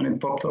environment when it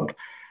popped up,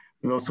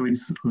 but also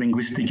its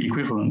linguistic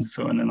equivalence.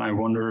 So, and then I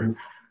wonder,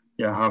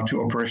 how to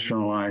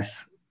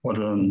operationalize what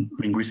a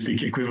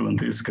linguistic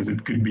equivalent is, because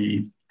it could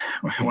be,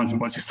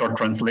 once you start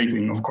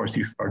translating, of course,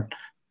 you start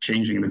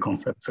changing the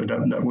concept. So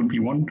that would be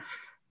one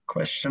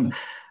question.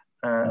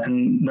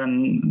 And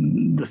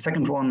then the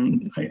second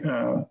one,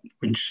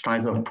 which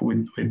ties up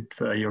with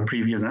your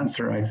previous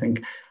answer, I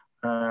think,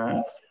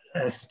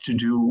 has to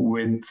do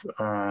with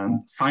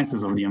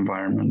sciences of the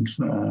environment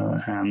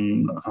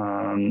and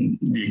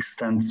the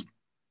extent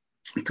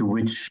to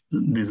which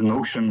this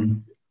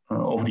notion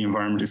of the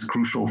environment is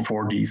crucial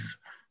for these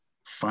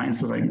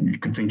sciences. You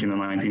could think in the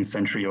 19th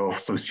century of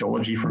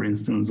sociology, for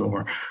instance,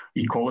 or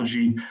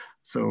ecology.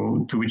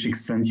 So to which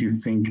extent you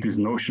think this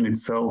notion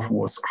itself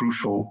was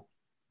crucial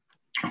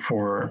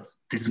for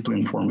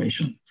discipline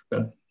formation? So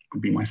that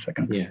would be my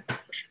second.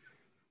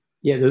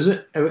 Yeah, those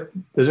are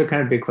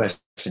kind of big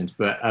questions,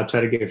 but I'll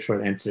try to give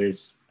short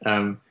answers.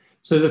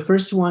 So the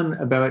first one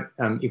about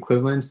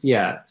equivalence,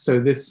 so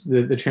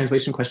the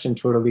translation question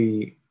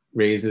totally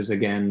raises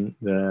again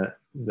the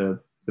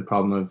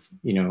problem of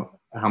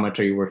how much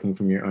are you working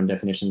from your own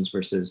definitions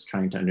versus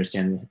trying to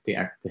understand the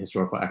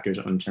historical actor's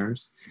own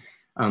terms.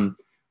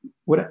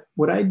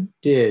 What I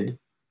did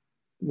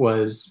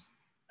was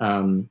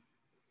I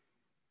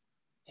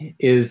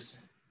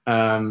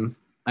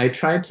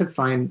tried to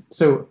find,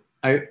 so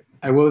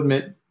I will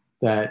admit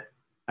that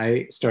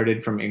I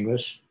started from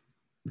English,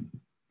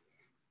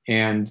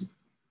 and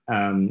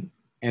then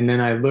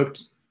I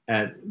looked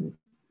at,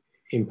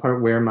 in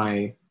part, where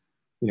my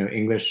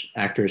English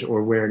actors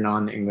or where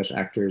non-English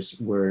actors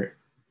were,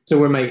 so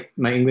where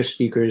my English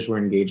speakers were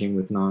engaging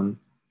with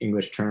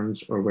non-English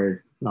terms, or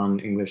where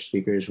non-English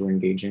speakers were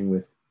engaging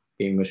with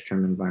the English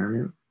term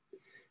environment.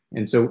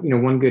 And so,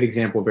 one good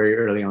example very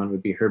early on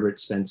would be Herbert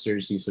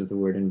Spencer's use of the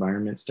word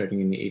environment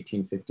starting in the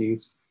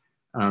 1850s.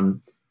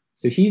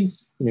 So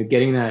he's,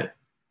 getting that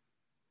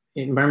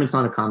environment's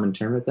not a common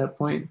term at that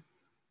point.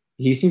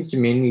 He seems to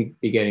mainly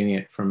be getting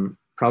it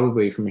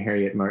probably from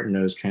Harriet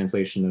Martineau's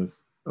translation of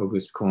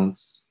Auguste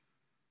Comte's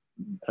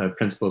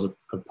principles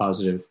of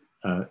positive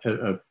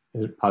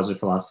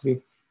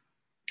philosophy.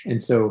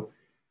 And so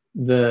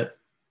there's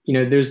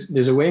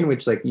a way in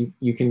which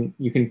you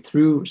can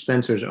through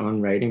Spencer's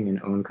own writing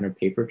and own kind of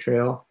paper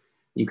trail,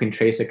 you can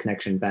trace a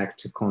connection back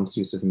to Comte's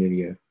use of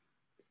milieu.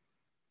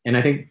 And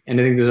I think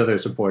there's other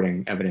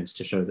supporting evidence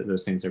to show that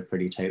those things are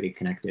pretty tightly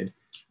connected.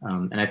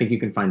 And I think you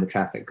can find the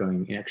traffic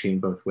going actually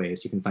in both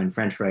ways. You can find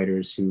French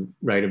writers who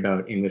write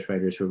about English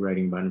writers who are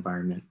writing about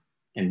environment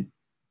and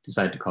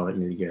decide to call it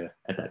milieu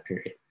at that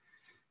period.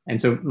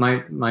 And so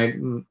my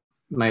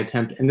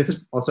attempt, and this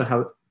is also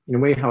how in a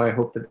way, how I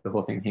hope that the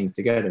whole thing hangs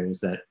together is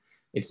that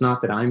it's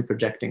not that I'm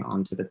projecting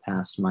onto the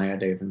past my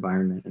idea of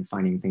environment and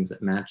finding things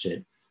that match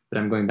it, but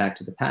I'm going back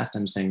to the past.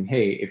 I'm saying,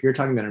 hey, if you're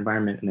talking about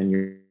environment and then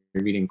you're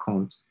reading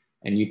Comte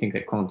and you think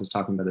that Comte is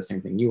talking about the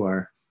same thing you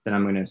are, then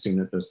I'm going to assume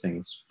that those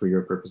things for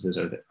your purposes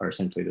are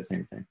essentially the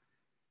same thing.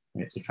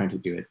 Right? So trying to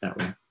do it that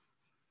way.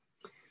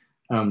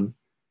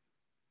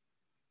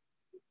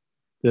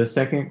 The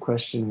second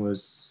question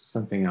was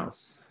something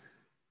else.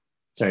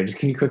 Sorry, just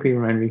can you quickly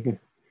remind me?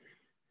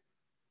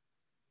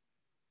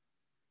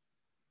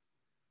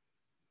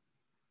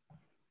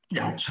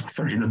 Yeah,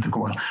 sorry, that took a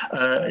while.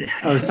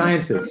 Oh,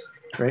 sciences,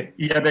 right?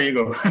 Yeah, there you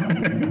go.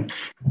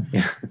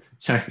 Yeah,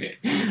 sorry.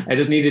 I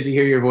just needed to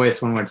hear your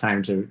voice one more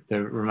time to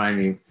remind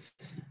me.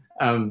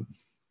 I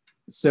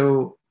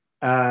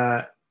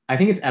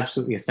think it's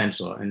absolutely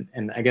essential.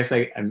 And I guess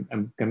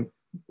I'm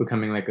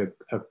becoming like a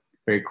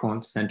very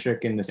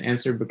Comte-centric in this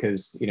answer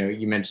because, you know,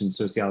 you mentioned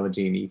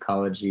sociology and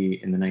ecology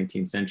in the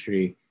 19th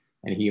century.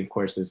 And he, of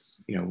course,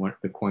 is, you know,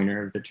 the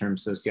coiner of the term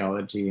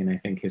sociology. And I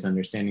think his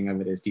understanding of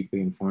it is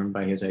deeply informed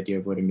by his idea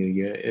of what a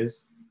milieu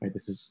is. Right?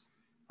 This is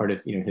part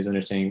of, you know, his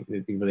understanding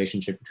that the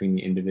relationship between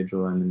the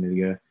individual and the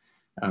milieu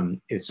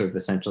is sort of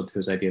essential to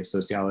his idea of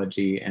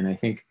sociology. And I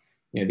think,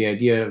 you know, the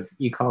idea of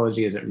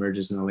ecology as it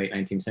emerges in the late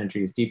 19th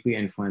century is deeply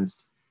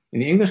influenced in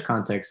the English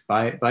context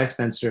by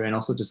Spencer and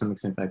also to some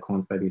extent by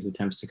Comte, by these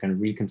attempts to kind of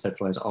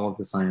reconceptualize all of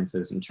the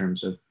sciences in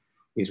terms of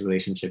these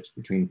relationships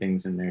between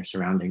things and their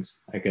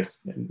surroundings. I guess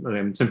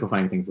I'm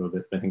simplifying things a little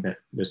bit, but I think that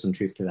there's some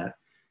truth to that.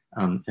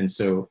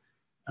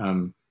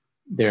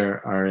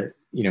 There are,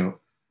 you know,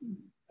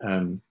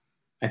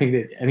 I think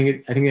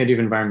the idea of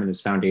environment is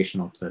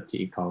foundational to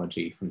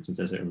ecology, for instance,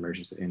 as it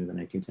emerges at the end of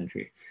the 19th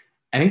century.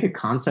 I think the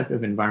concept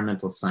of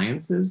environmental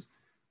sciences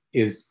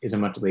is a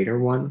much later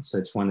one. So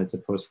it's one that's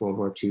a post-World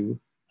War II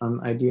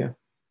idea.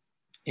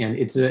 And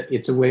it's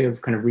a way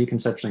of kind of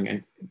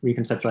reconceptualizing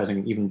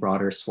an even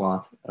broader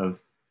swath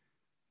of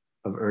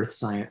earth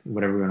science,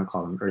 whatever we want to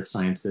call them, earth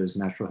sciences,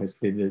 natural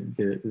history,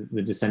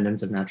 the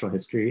descendants of natural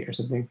history or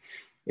something.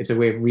 It's a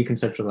way of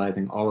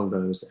reconceptualizing all of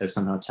those as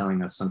somehow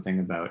telling us something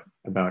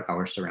about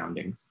our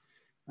surroundings.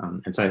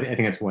 And so I think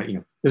that's what, you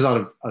know, there's a lot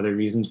of other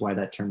reasons why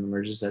that term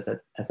emerges at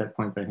that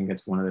point, but I think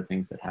that's one of the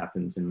things that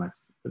happens in like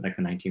the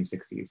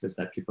 1960s is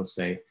that people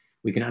say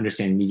we can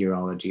understand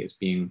meteorology as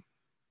being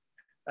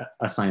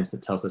a science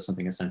that tells us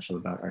something essential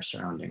about our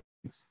surroundings,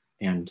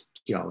 and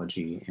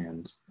geology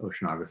and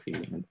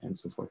oceanography and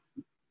so forth.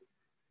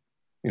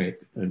 Anyway,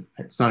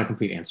 it's not a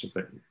complete answer,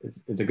 but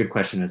it's a good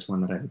question. It's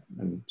one that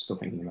I'm still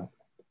thinking about.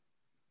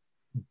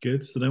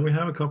 Good. So then we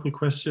have a couple of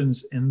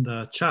questions in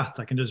the chat.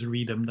 I can just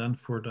read them then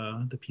for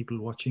the people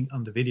watching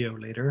on the video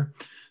later.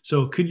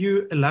 So could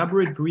you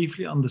elaborate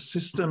briefly on the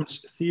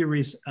systems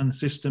theories and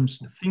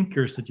systems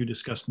thinkers that you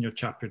discussed in your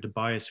chapter, The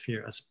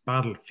Biosphere as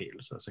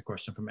Battlefields? That's a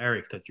question from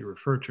Eric that you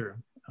referred to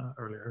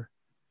earlier.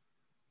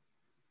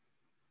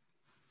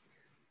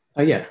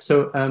 Yeah,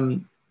 so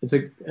it's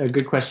a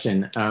good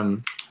question.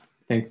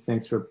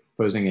 Thanks for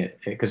posing it,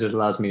 because it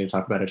allows me to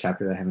talk about a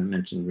chapter that I haven't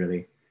mentioned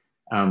really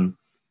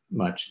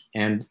much.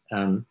 And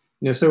you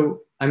know,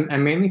 so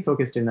I'm mainly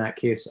focused in that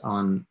case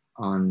on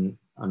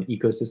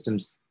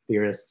ecosystems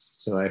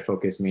theorists. So I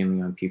focus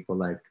mainly on people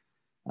like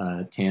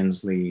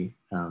Tansley,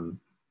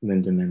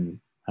 Lindemann,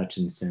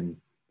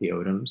 Hutchinson, the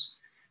Odoms.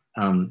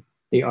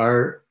 They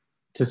are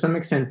to some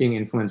extent being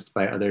influenced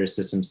by other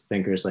systems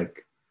thinkers,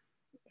 like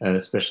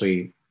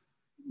especially,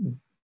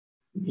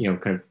 you know,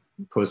 kind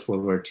of post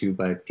World War II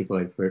by people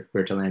like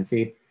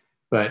Bertalanffy.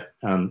 But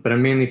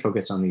I'm mainly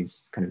focused on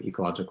these kind of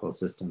ecological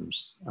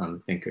systems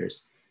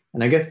thinkers.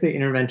 And I guess the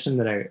intervention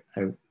that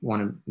I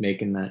want to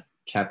make in that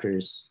chapter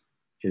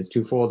is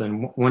twofold.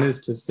 And one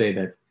is to say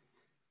that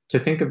to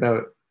think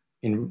about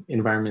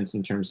environments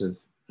in terms of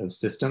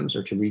systems,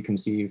 or to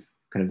reconceive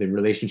kind of the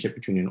relationship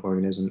between an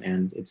organism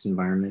and its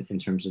environment in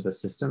terms of a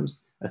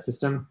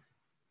system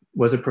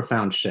was a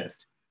profound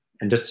shift.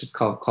 And just to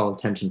call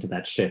attention to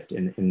that shift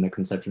in the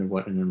conception of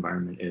what an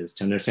environment is.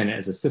 To understand it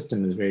as a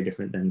system is very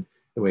different than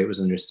the way it was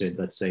understood,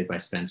 let's say, by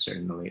Spencer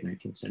in the late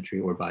 19th century,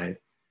 or by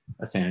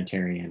a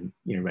sanitarian,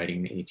 you know, writing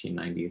in the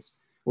 1890s,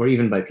 or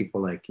even by people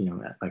like, you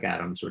know, like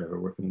Adams or whatever,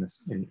 working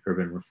in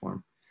urban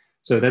reform.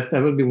 So that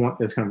would be one.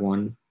 That's kind of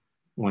one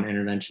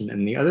intervention,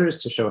 and the other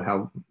is to show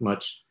how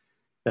much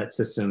that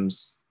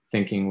systems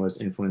thinking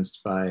was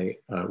influenced by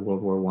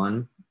World War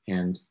I,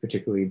 and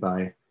particularly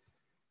by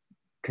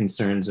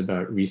concerns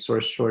about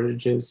resource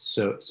shortages.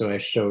 So I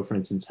show, for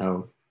instance,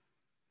 how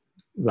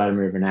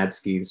Vladimir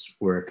Vernadsky's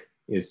work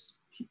is,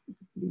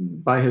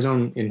 by his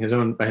own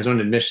admission,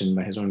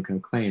 by his own kind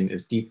of claim,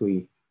 is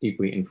deeply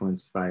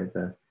influenced by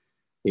the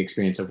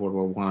experience of World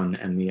War I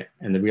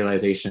and the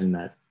realization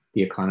that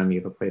the economy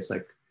of a place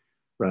like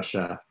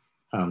Russia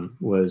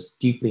was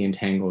deeply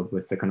entangled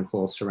with the kind of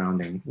whole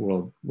surrounding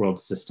world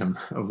system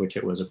of which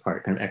it was a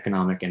part, kind of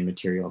economic and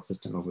material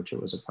system of which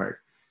it was a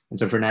part. And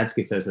so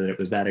Vernadsky says that it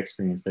was that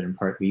experience that in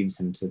part leads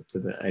him to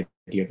the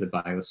idea of the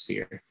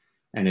biosphere.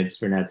 And it's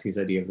Vernadsky's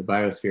idea of the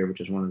biosphere,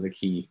 which is one of the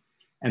key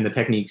and the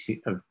techniques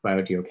of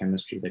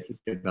biogeochemistry that he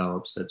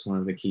develops, that's one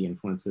of the key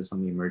influences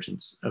on the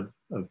emergence of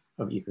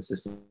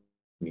ecosystem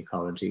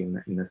ecology in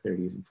the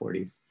 30s and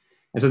 40s.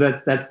 And so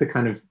that's the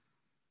kind of,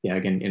 yeah,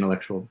 again,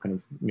 intellectual kind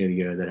of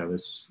milieu that I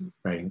was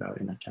writing about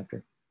in that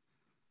chapter.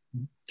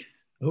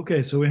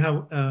 Okay, so we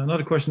have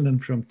another question then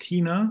from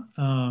Tina.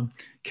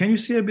 Can you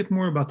say a bit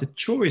more about the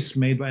choice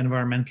made by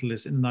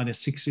environmentalists in the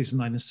 1960s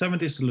and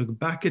 1970s to look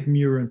back at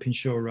Muir and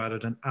Pinchot rather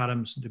than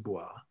Adams Du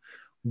Bois?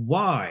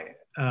 Why?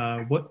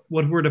 What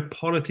were the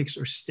politics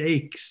or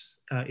stakes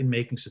in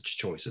making such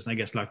choices? And I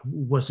guess, like,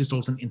 was this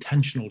also an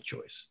intentional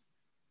choice?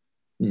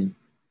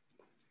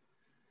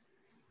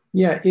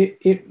 Yeah,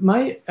 it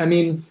might. I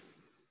mean,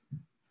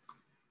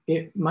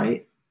 it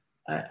might.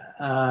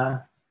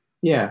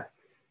 Yeah.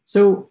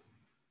 So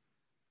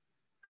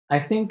I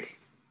think,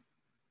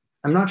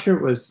 I'm not sure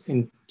it was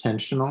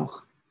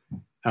intentional,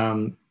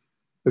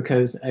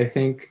 because I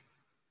think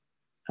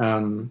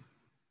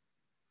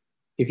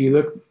if you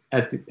look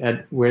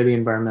at where the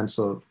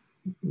environmental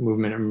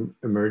movement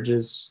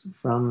emerges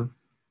from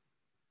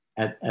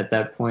at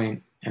that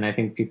point, and I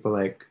think people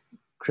like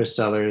Chris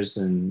Sellers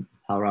and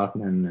Hal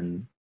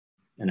Rothman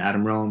and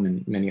Adam Rome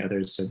and many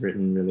others have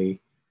written really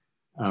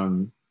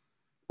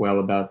well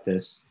about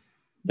this,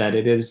 that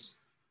it is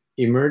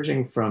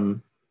emerging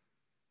from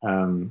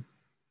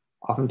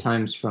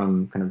oftentimes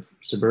from kind of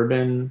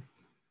suburban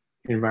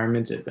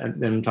environments.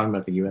 I'm talking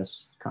about the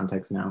US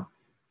context now,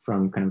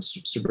 from kind of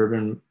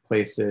suburban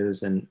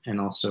places and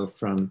also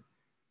from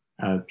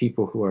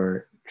people who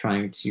are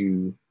trying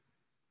to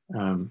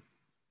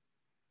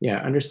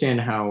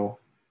understand how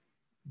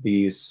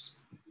these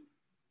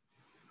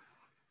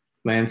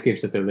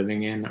landscapes that they're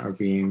living in are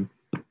being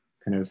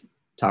kind of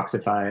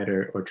toxified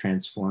or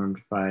transformed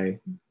by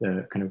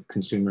the kind of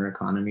consumer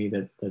economy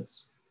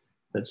that's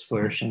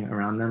flourishing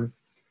around them.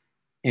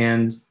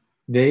 And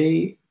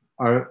they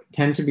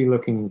tend to be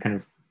looking kind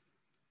of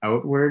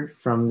outward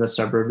from the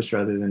suburbs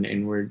rather than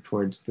inward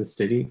towards the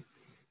city.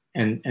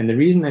 And the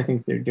reason I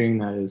think they're doing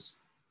that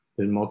is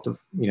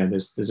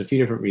there's a few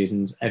different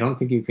reasons. I don't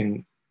think you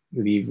can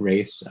leave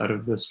race out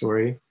of the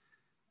story.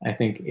 I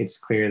think it's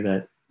clear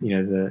that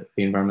the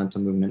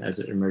environmental movement as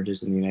it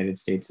emerges in the United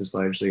States is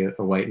largely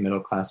a white middle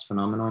class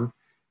phenomenon,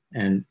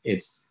 and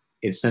it's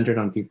centered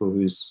on people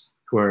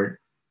who are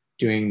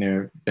doing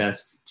their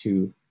best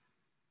to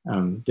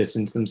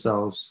distance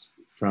themselves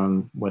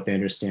from what they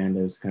understand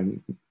as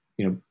kind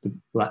of the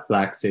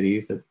black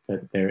cities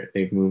that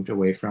they've moved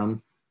away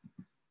from,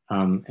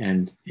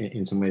 and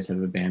in some ways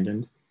have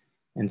abandoned.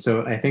 And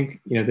so I think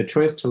the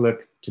choice to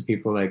look to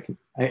people like,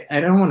 I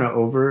don't want to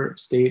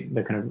overstate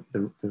the kind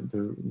of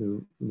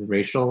the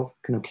racial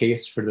kind of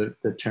case for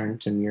the turn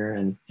to Muir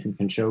and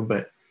Pinchot,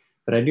 but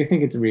I do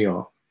think it's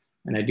real,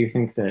 and I do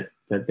think that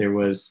it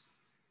was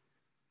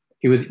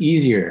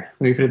easier.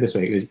 Let me put it this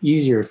way: it was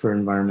easier for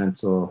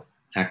environmental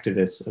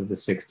activists of the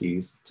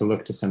 60s to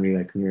look to somebody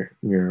like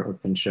Muir or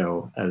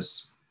Pinchot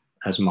as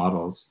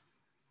models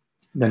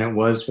than it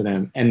was for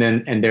them,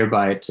 and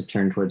thereby to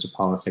turn towards a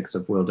politics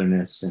of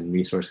wilderness and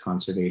resource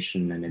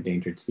conservation and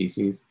endangered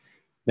species,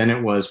 than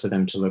it was for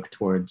them to look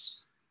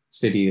towards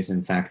cities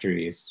and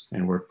factories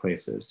and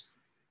workplaces,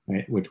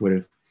 right? Which would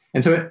have,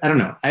 and so I don't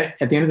know. At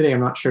the end of the day, I'm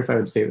not sure if I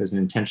would say it was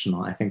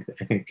intentional. I think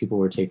people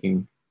were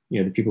taking,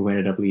 the people who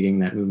ended up leading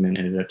that movement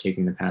ended up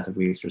taking the path of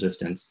least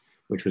resistance,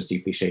 which was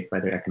deeply shaped by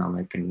their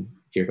economic and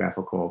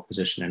geographical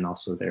position, and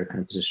also their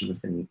kind of position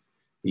within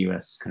the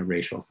U.S. kind of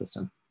racial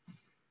system.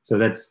 So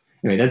I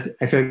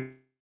feel like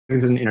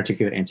this is an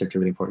inarticulate answer to a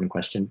really important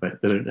question,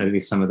 but there are at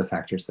least some of the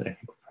factors that I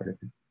think were part of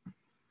it.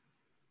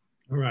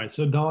 All right,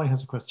 so Dolly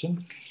has a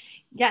question.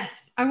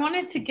 Yes, I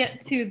wanted to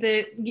get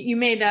to you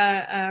made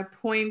a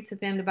point at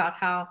the end about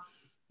how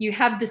you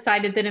have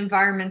decided that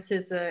environment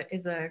is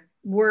a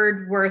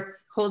word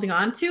worth holding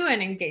on to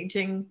and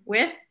engaging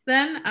with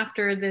then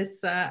after this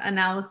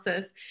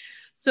analysis.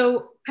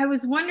 So I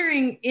was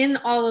wondering, in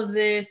all of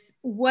this,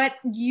 what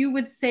you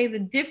would say the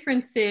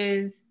difference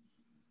is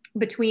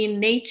between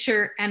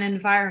nature and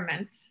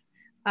environment.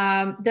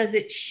 Does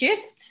it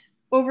shift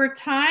over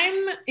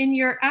time in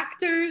your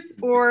actors,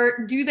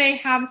 or do they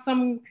have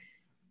some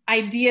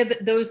idea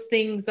that those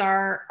things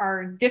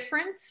are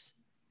different,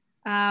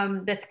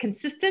 that's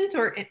consistent,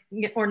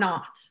 or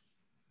not?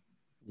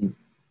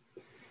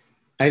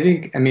 I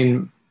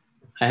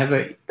have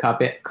a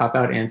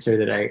cop-out answer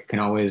that I can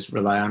always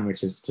rely on,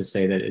 which is to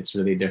say that it's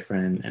really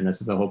different. And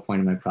this is the whole point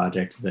of my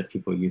project, is that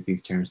people use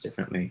these terms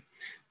differently.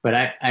 But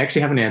I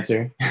actually have an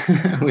answer,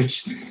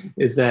 which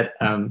is that,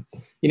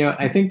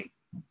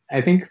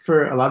 I think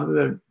for a lot of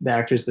the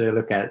actors that I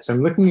look at, so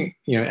I'm looking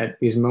at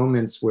these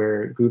moments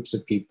where groups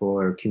of people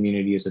or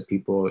communities of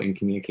people in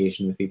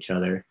communication with each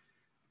other,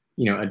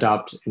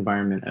 adopt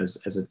environment as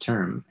a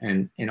term.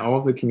 And all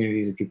of the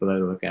communities of people that I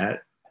look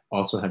at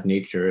also have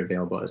nature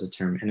available as a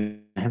term,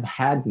 and have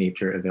had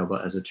nature available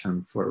as a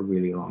term for a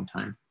really long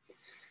time.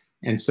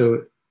 And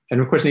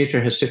of course,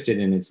 nature has shifted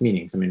in its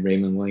meanings.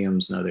 Raymond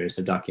Williams and others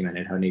have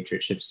documented how nature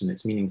shifts in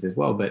its meanings as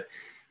well. But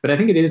But I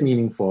think it is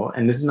meaningful,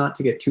 and this is not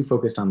to get too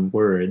focused on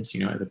words,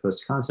 as opposed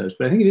to concepts,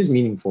 but I think it is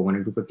meaningful when a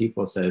group of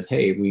people says,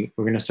 hey,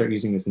 we're going to start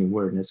using this new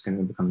word and it's going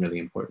to become really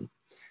important.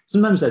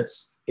 Sometimes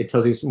it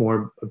tells you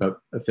more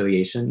about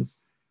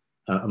affiliations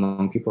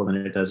among people than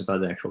it does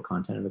about the actual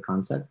content of the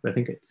concept, but I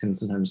think it can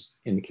sometimes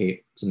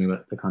indicate something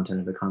about the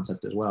content of the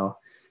concept as well.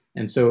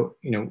 And so,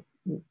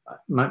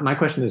 my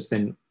question has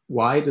been,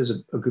 why does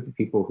a group of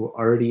people who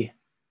already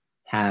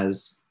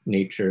has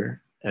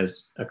nature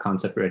as a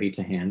concept ready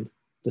to hand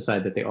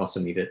decide that they also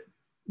need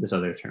this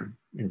other term,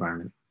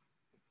 environment?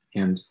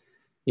 And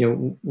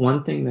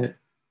one thing that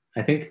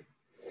I think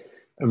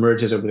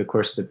emerges over the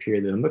course of the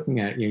period that I'm looking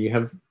at, you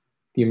have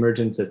the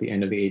emergence at the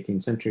end of the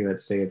 18th century,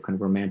 let's say, of kind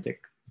of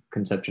romantic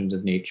conceptions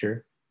of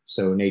nature.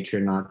 So nature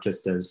not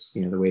just as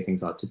the way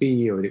things ought to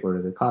be or the order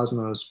of the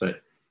cosmos,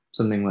 but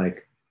something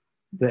like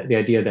the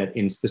idea that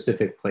in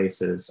specific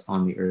places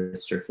on the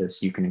Earth's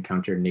surface, you can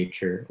encounter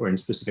nature, or in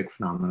specific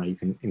phenomena, you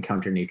can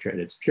encounter nature at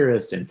its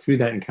purest. And through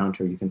that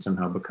encounter, you can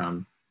somehow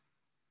become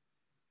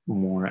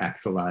more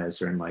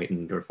actualized or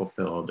enlightened or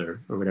fulfilled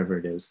or whatever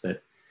it is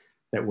that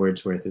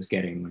Wordsworth is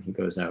getting when he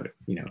goes out,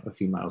 a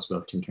few miles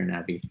above Tintern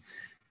Abbey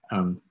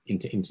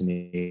into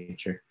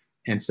nature.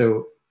 And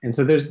so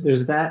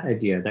there's that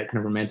idea, that kind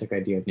of romantic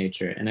idea of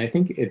nature. And I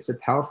think it's a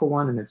powerful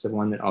one, and it's a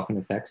one that often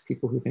affects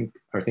people who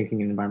are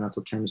thinking in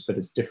environmental terms, but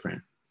it's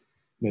different.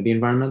 The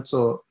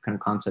environmental kind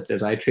of concept,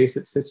 as I trace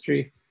its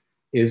history,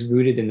 is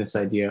rooted in this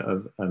idea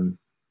of a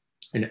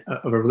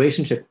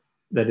relationship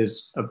that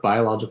is a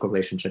biological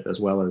relationship as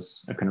well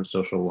as a kind of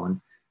social one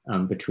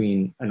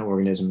between an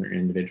organism or an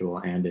individual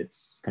and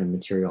its kind of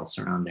material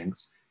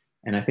surroundings.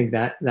 And I think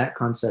that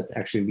concept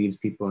actually leads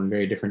people in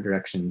very different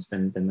directions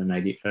than an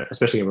idea,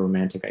 especially a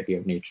romantic idea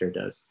of nature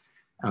does.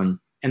 And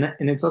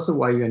it's also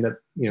why you end up,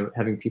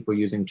 having people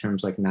using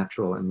terms like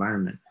natural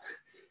environment,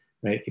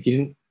 right?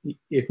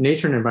 If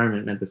nature and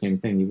environment meant the same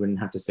thing, you wouldn't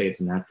have to say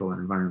it's a natural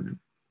environment.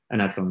 And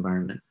I think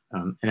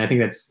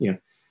that's,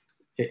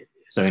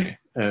 so anyway,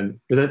 does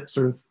that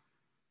sort of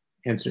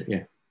answer?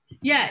 Yeah.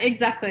 Yeah,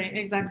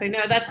 exactly.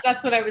 No,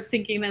 that's what I was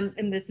thinking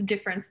in this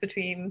difference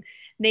between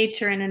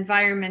nature and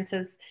environment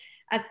as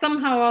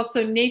somehow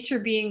also nature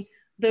being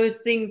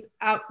those things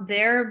out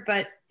there,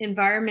 but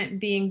environment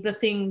being the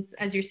things,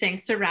 as you're saying,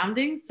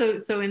 surroundings.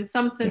 So in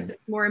some sense,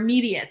 it's more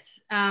immediate,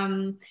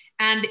 and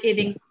it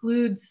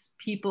includes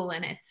people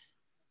in it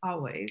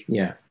always.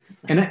 Yeah,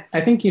 and I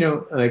think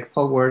like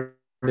Paul Ward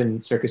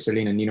and Circus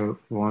Serlin and Nino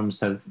Worms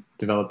have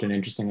developed an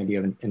interesting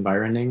idea of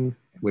environing,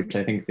 which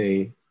I think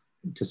to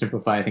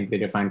simplify, I think they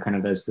define kind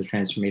of as the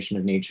transformation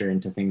of nature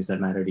into things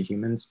that matter to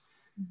humans.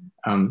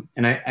 And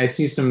I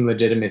see some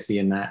legitimacy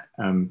in that,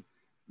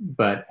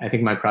 but I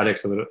think my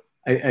project's a little,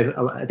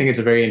 I think it's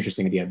a very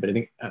interesting idea, but I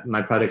think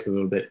my project's a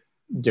little bit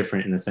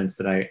different in the sense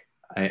that I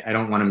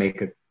don't want to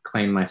make a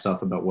claim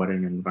myself about what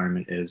an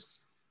environment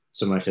is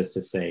so much as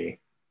to say,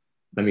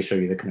 let me show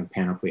you the kind of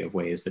panoply of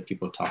ways that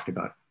people have talked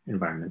about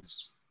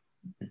environments.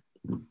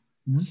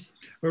 Mm-hmm.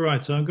 All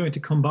right, so I'm going to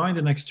combine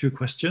the next two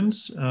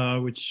questions,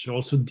 which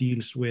also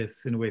deals with,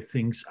 in a way,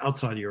 things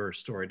outside your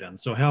story then.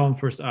 So Helen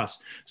first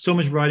asked, so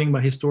much writing by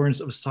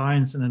historians of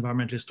science and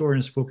environmental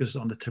historians focuses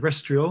on the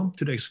terrestrial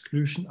to the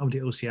exclusion of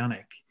the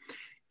oceanic.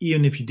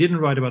 Even if you didn't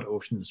write about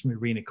oceans,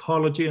 marine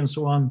ecology and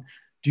so on,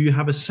 do you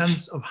have a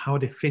sense of how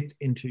they fit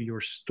into your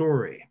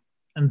story?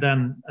 And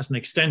then as an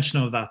extension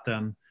of that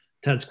then,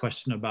 Ted's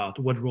question about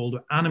what role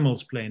do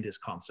animals play in these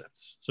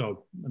concepts?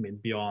 So, I mean,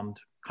 beyond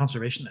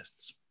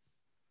conservationists.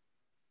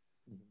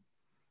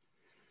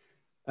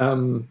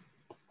 Thanks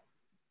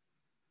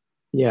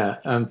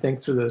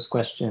for those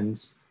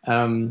questions.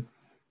 I'm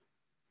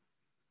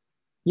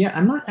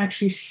not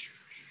actually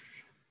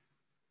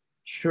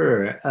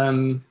sure.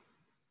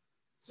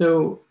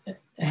 So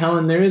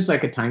Helen, there is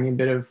like a tiny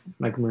bit of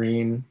like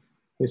marine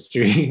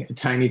history, a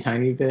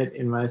tiny bit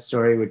in my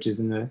story, which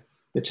is in the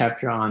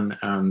chapter on,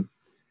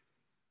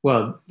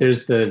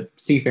 there's the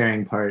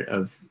seafaring part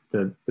of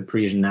the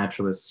Parisian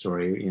naturalist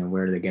story,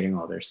 where are they getting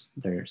all their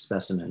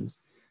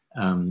specimens?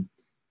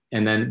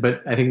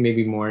 But I think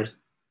maybe more,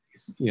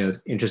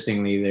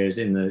 interestingly, there's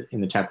in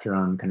the chapter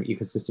on kind of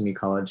ecosystem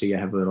ecology, I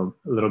have a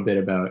little bit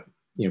about,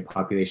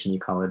 population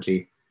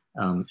ecology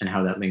and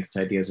how that links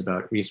to ideas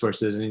about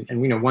resources.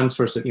 And one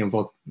source of,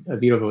 Vito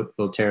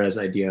Volterra's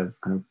idea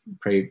of kind of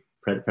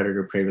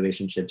predator-prey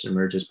relationships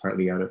emerges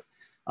partly out of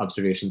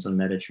observations on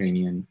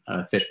Mediterranean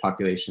fish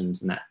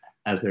populations and that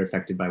as they're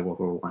affected by World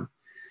War I.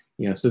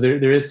 So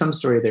there is some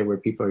story there where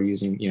people are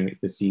using,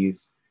 the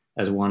seas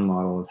as one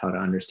model of how to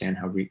understand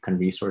how kind of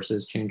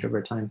resources change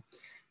over time.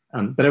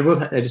 But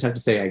I just have to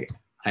say,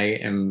 I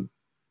am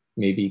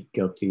maybe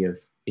guilty of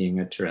being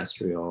a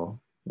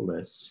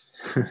terrestrialist,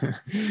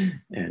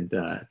 and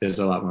there's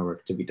a lot more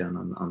work to be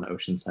done on the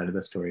ocean side of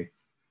the story.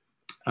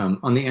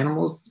 On the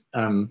animals,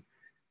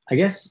 I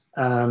guess,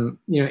 and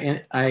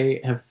I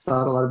have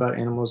thought a lot about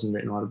animals and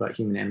written a lot about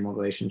human-animal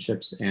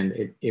relationships,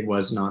 and it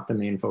was not the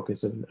main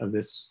focus of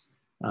this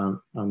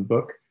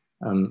book.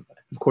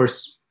 Of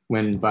course,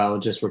 when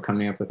biologists were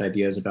coming up with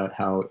ideas about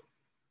how,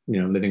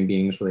 living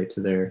beings relate to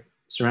their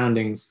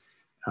surroundings,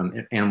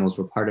 animals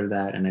were part of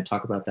that. And I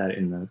talk about that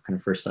in the kind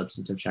of first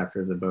substantive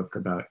chapter of the book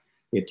about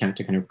the attempt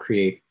to kind of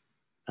create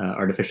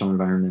artificial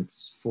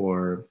environments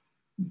for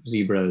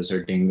zebras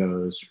or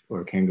dingoes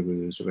or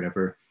kangaroos or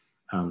whatever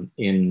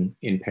in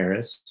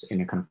Paris,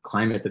 in a kind of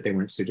climate that they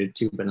weren't suited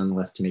to, but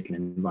nonetheless to make an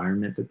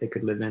environment that they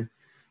could live in.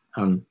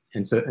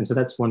 And so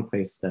that's one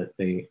place that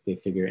they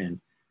figure in.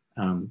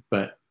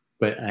 But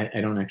I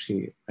don't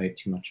actually write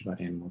too much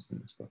about animals in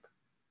this book.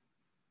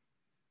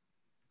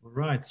 All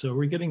right, so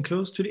we're getting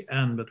close to the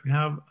end, but we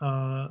have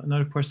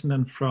another question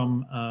then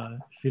from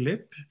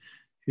Philip,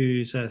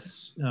 who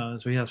says,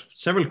 so he has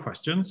several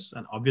questions,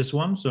 an obvious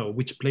one. So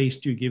which place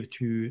do you give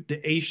to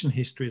the Asian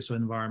histories of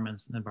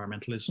environments and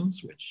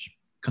environmentalisms, which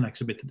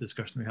connects a bit to the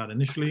discussion we had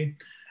initially.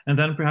 And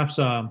then perhaps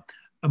a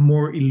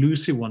more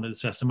elusive one that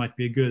says there might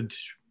be a good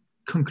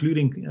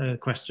concluding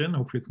question,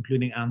 hopefully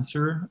concluding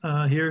answer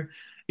here.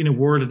 In a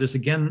world that is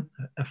again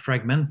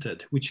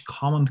fragmented, which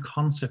common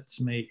concepts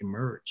may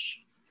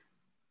emerge?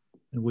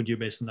 And would you,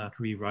 based on that,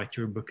 rewrite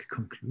your book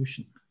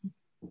conclusion?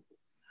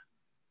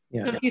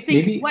 Yeah. So if you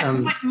think maybe,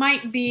 what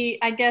might be,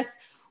 I guess,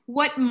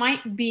 what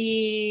might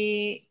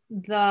be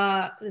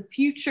the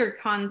future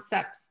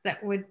concepts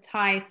that would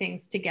tie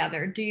things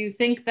together? Do you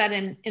think that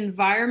an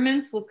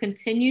environment will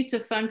continue to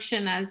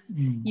function as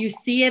you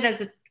see it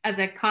as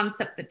a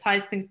concept that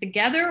ties things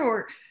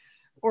together,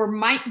 or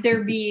might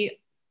there be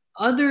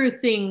other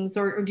things,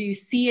 or do you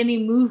see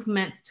any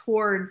movement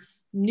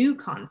towards new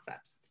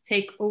concepts to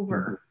take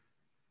over?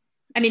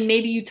 I mean,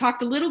 maybe you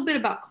talked a little bit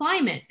about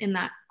climate in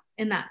that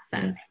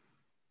sense.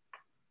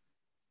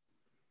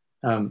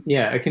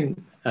 Yeah, I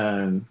can.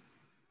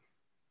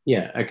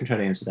 I can try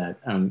to answer that.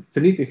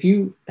 Philippe, if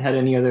you had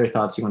any other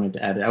thoughts you wanted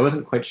to add, I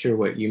wasn't quite sure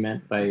what you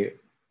meant by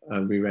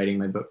rewriting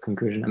my book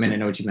conclusion. I mean, I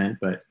know what you meant,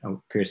 but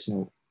I'm curious to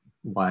know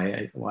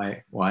why,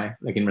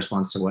 like in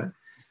response to what.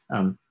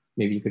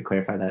 Maybe you could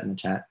clarify that in the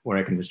chat, or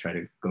I can just try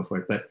to go for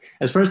it. But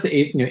as far as the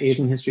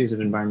Asian histories of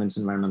environments,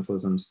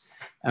 environmentalisms,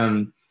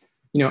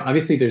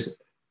 obviously there's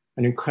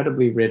an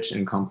incredibly rich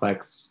and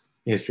complex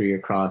history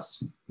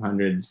across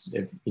hundreds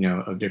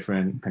of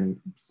different kind of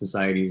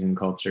societies and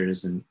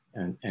cultures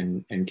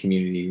and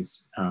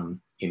communities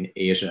in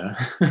Asia,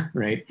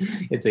 right?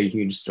 It's a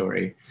huge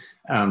story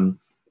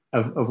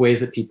of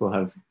ways that people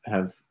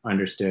have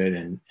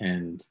understood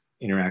and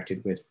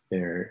interacted with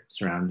their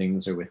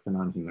surroundings or with the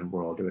non-human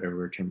world, or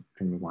whatever term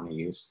we want to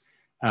use.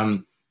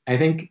 I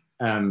think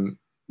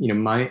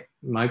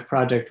my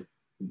project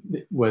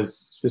was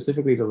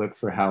specifically to look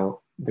for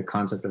how the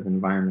concept of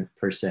environment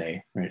per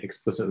se, right,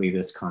 explicitly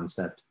this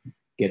concept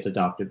gets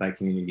adopted by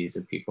communities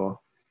of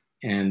people,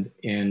 and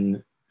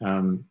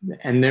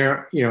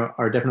there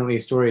are definitely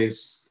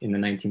stories in the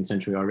 19th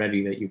century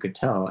already that you could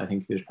tell. I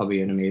think there's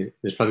probably a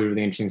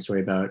really interesting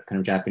story about kind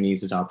of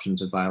Japanese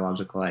adoptions of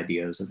biological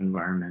ideas of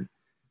environment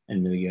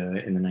and milieu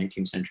in the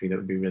 19th century that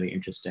would be really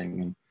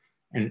interesting,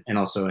 and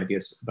also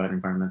ideas about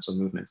environmental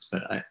movements.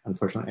 But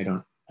unfortunately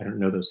I don't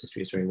know those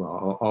histories very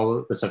well.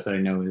 All the stuff that I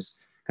know is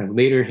kind of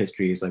later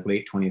histories, like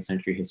late 20th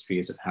century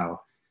histories of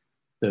how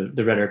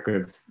the rhetoric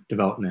of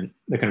development,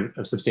 the kind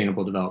of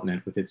sustainable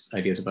development with its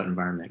ideas about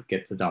environment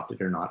gets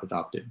adopted or not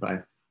adopted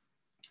by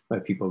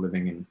people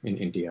living in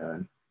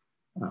India,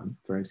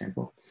 for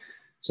example.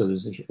 So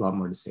there's a lot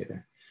more to say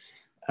there.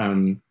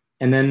 And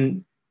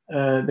then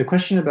the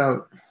question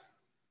about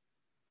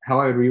how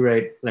I would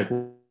rewrite, like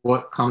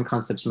what common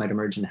concepts might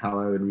emerge and how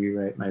I would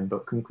rewrite my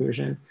book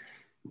conclusion.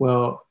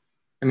 Well,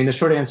 I mean, the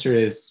short answer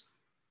is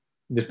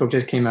this book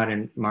just came out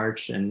in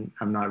March and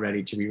I'm not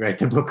ready to rewrite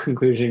the book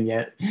conclusion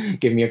yet.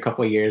 Give me a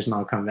couple of years and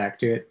I'll come back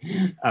to it.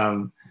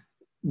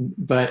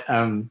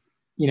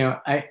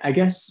 I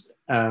guess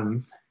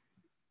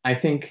I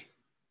think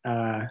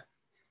there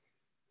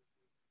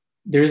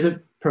is a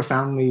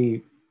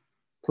profoundly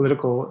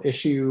political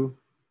issue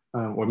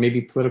or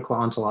maybe political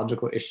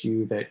ontological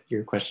issue that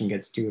your question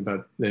gets to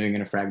about living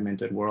in a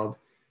fragmented world,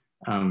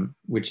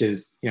 which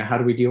is, how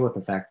do we deal with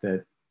the fact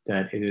that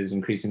it is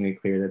increasingly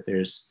clear that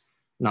there's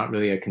not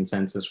really a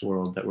consensus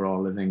world that we're all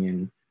living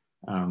in,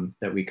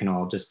 that we can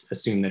all just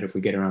assume that if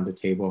we get around a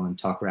table and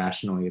talk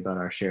rationally about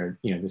our shared,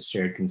 this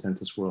shared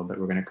consensus world, that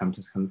we're going to come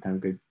to some kind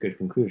of good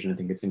conclusion. I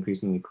think it's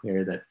increasingly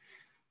clear that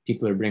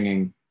people are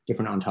bringing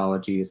different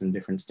ontologies and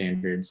different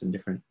standards and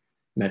different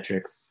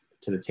metrics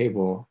to the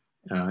table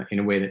in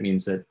a way that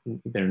means that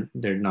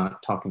they're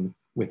not talking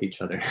with each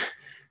other,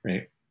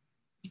 right?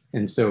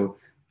 And so,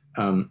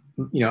 I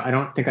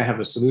don't think I have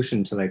a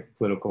solution to like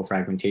political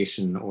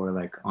fragmentation or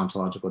like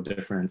ontological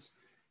difference.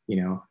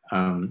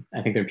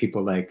 I think there are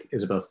people like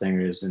Isabel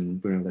Stengers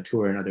and Bruno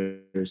Latour and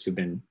others who've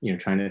been,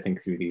 trying to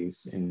think through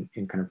these in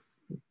kind of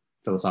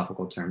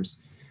philosophical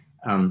terms.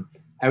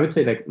 I would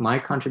say like my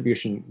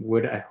contribution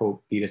would, I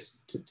hope, be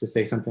to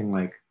say something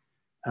like,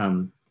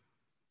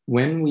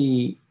 when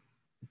we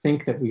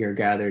think that we are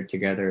gathered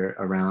together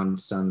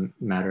around some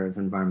matter of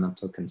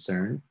environmental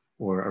concern,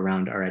 or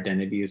around our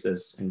identities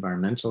as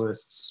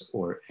environmentalists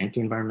or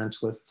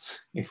anti-environmentalists,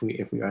 if we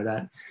are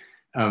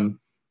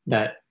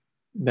that,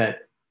 that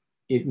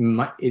it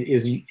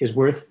is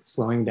worth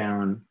slowing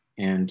down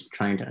and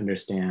trying to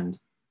understand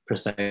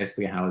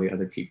precisely how the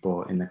other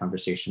people in the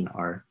conversation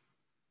are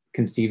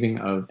conceiving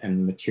of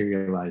and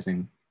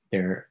materializing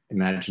their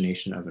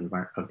imagination of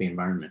the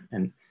environment,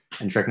 and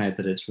recognize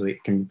that it's really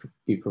can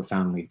be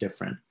profoundly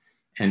different.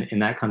 And in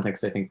that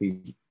context, I think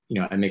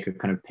I make a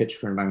kind of pitch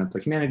for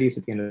environmental humanities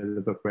at the end of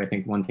the book, where I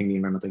think one thing the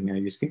environmental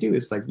humanities can do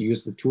is like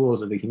use the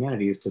tools of the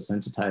humanities to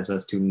sensitize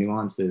us to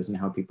nuances and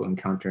how people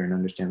encounter and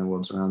understand the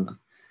worlds around them.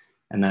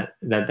 And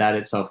that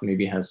itself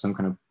maybe has some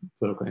kind of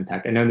political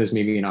impact. I know there's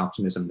maybe an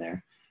optimism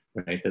there,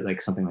 right? That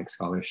like something like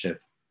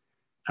scholarship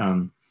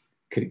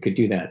could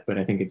do that, but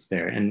I think it's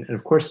there. And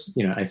of course,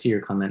 I see your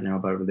comment now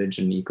about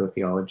religion,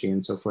 eco-theology,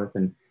 and so forth.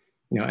 And,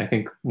 I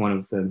think one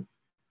of the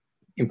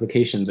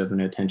implications of an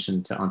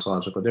attention to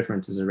ontological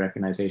difference is a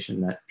recognition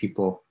that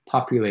people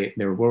populate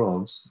their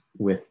worlds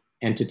with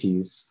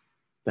entities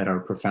that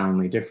are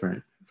profoundly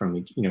different from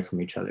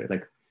each other.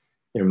 Like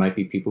there might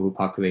be people who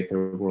populate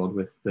their world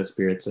with the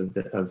spirits of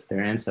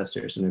their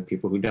ancestors, and there are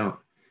people who don't.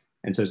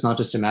 And so it's not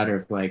just a matter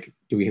of like,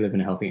 do we live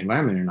in a healthy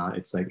environment or not?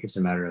 It's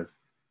a matter of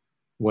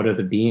what are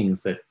the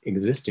beings that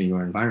exist in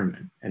your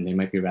environment, and they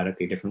might be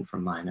radically different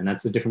from mine. And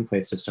that's a different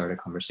place to start a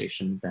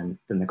conversation than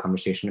the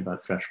conversation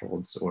about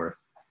thresholds or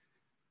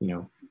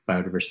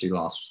biodiversity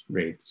loss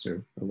rates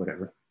or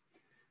whatever.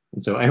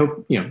 And so I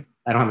hope,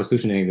 I don't have a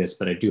solution to any of this,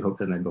 but I do hope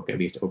that my book at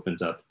least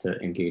opens up to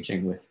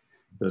engaging with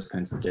those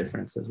kinds of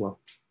difference as well.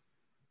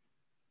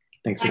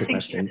 Thanks for the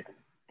question.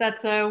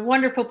 That's a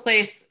wonderful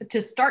place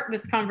to start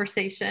this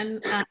conversation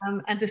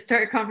and to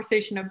start a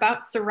conversation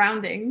about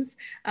surroundings.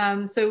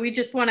 So we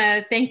just want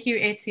to thank you,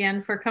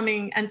 Etienne, for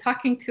coming and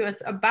talking to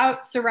us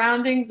about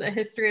Surroundings, A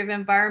History of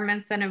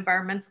Environments and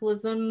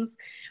Environmentalisms,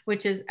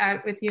 which is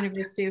out with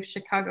University of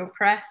Chicago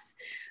Press,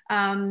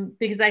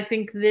 because I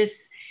think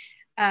this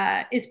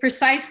is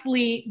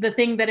precisely the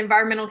thing that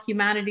environmental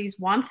humanities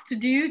wants to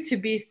do, to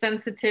be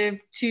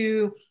sensitive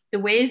to the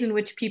ways in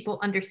which people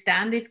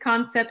understand these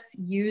concepts,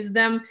 use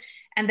them.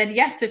 And that,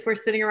 yes, if we're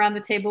sitting around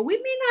the table, we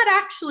may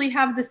not actually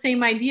have the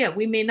same idea.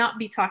 We may not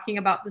be talking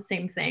about the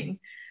same thing.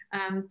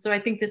 So I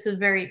think this is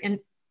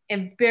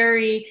a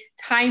very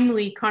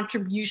timely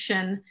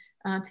contribution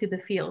to the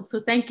field. So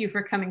thank you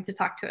for coming to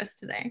talk to us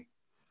today.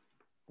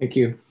 Thank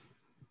you.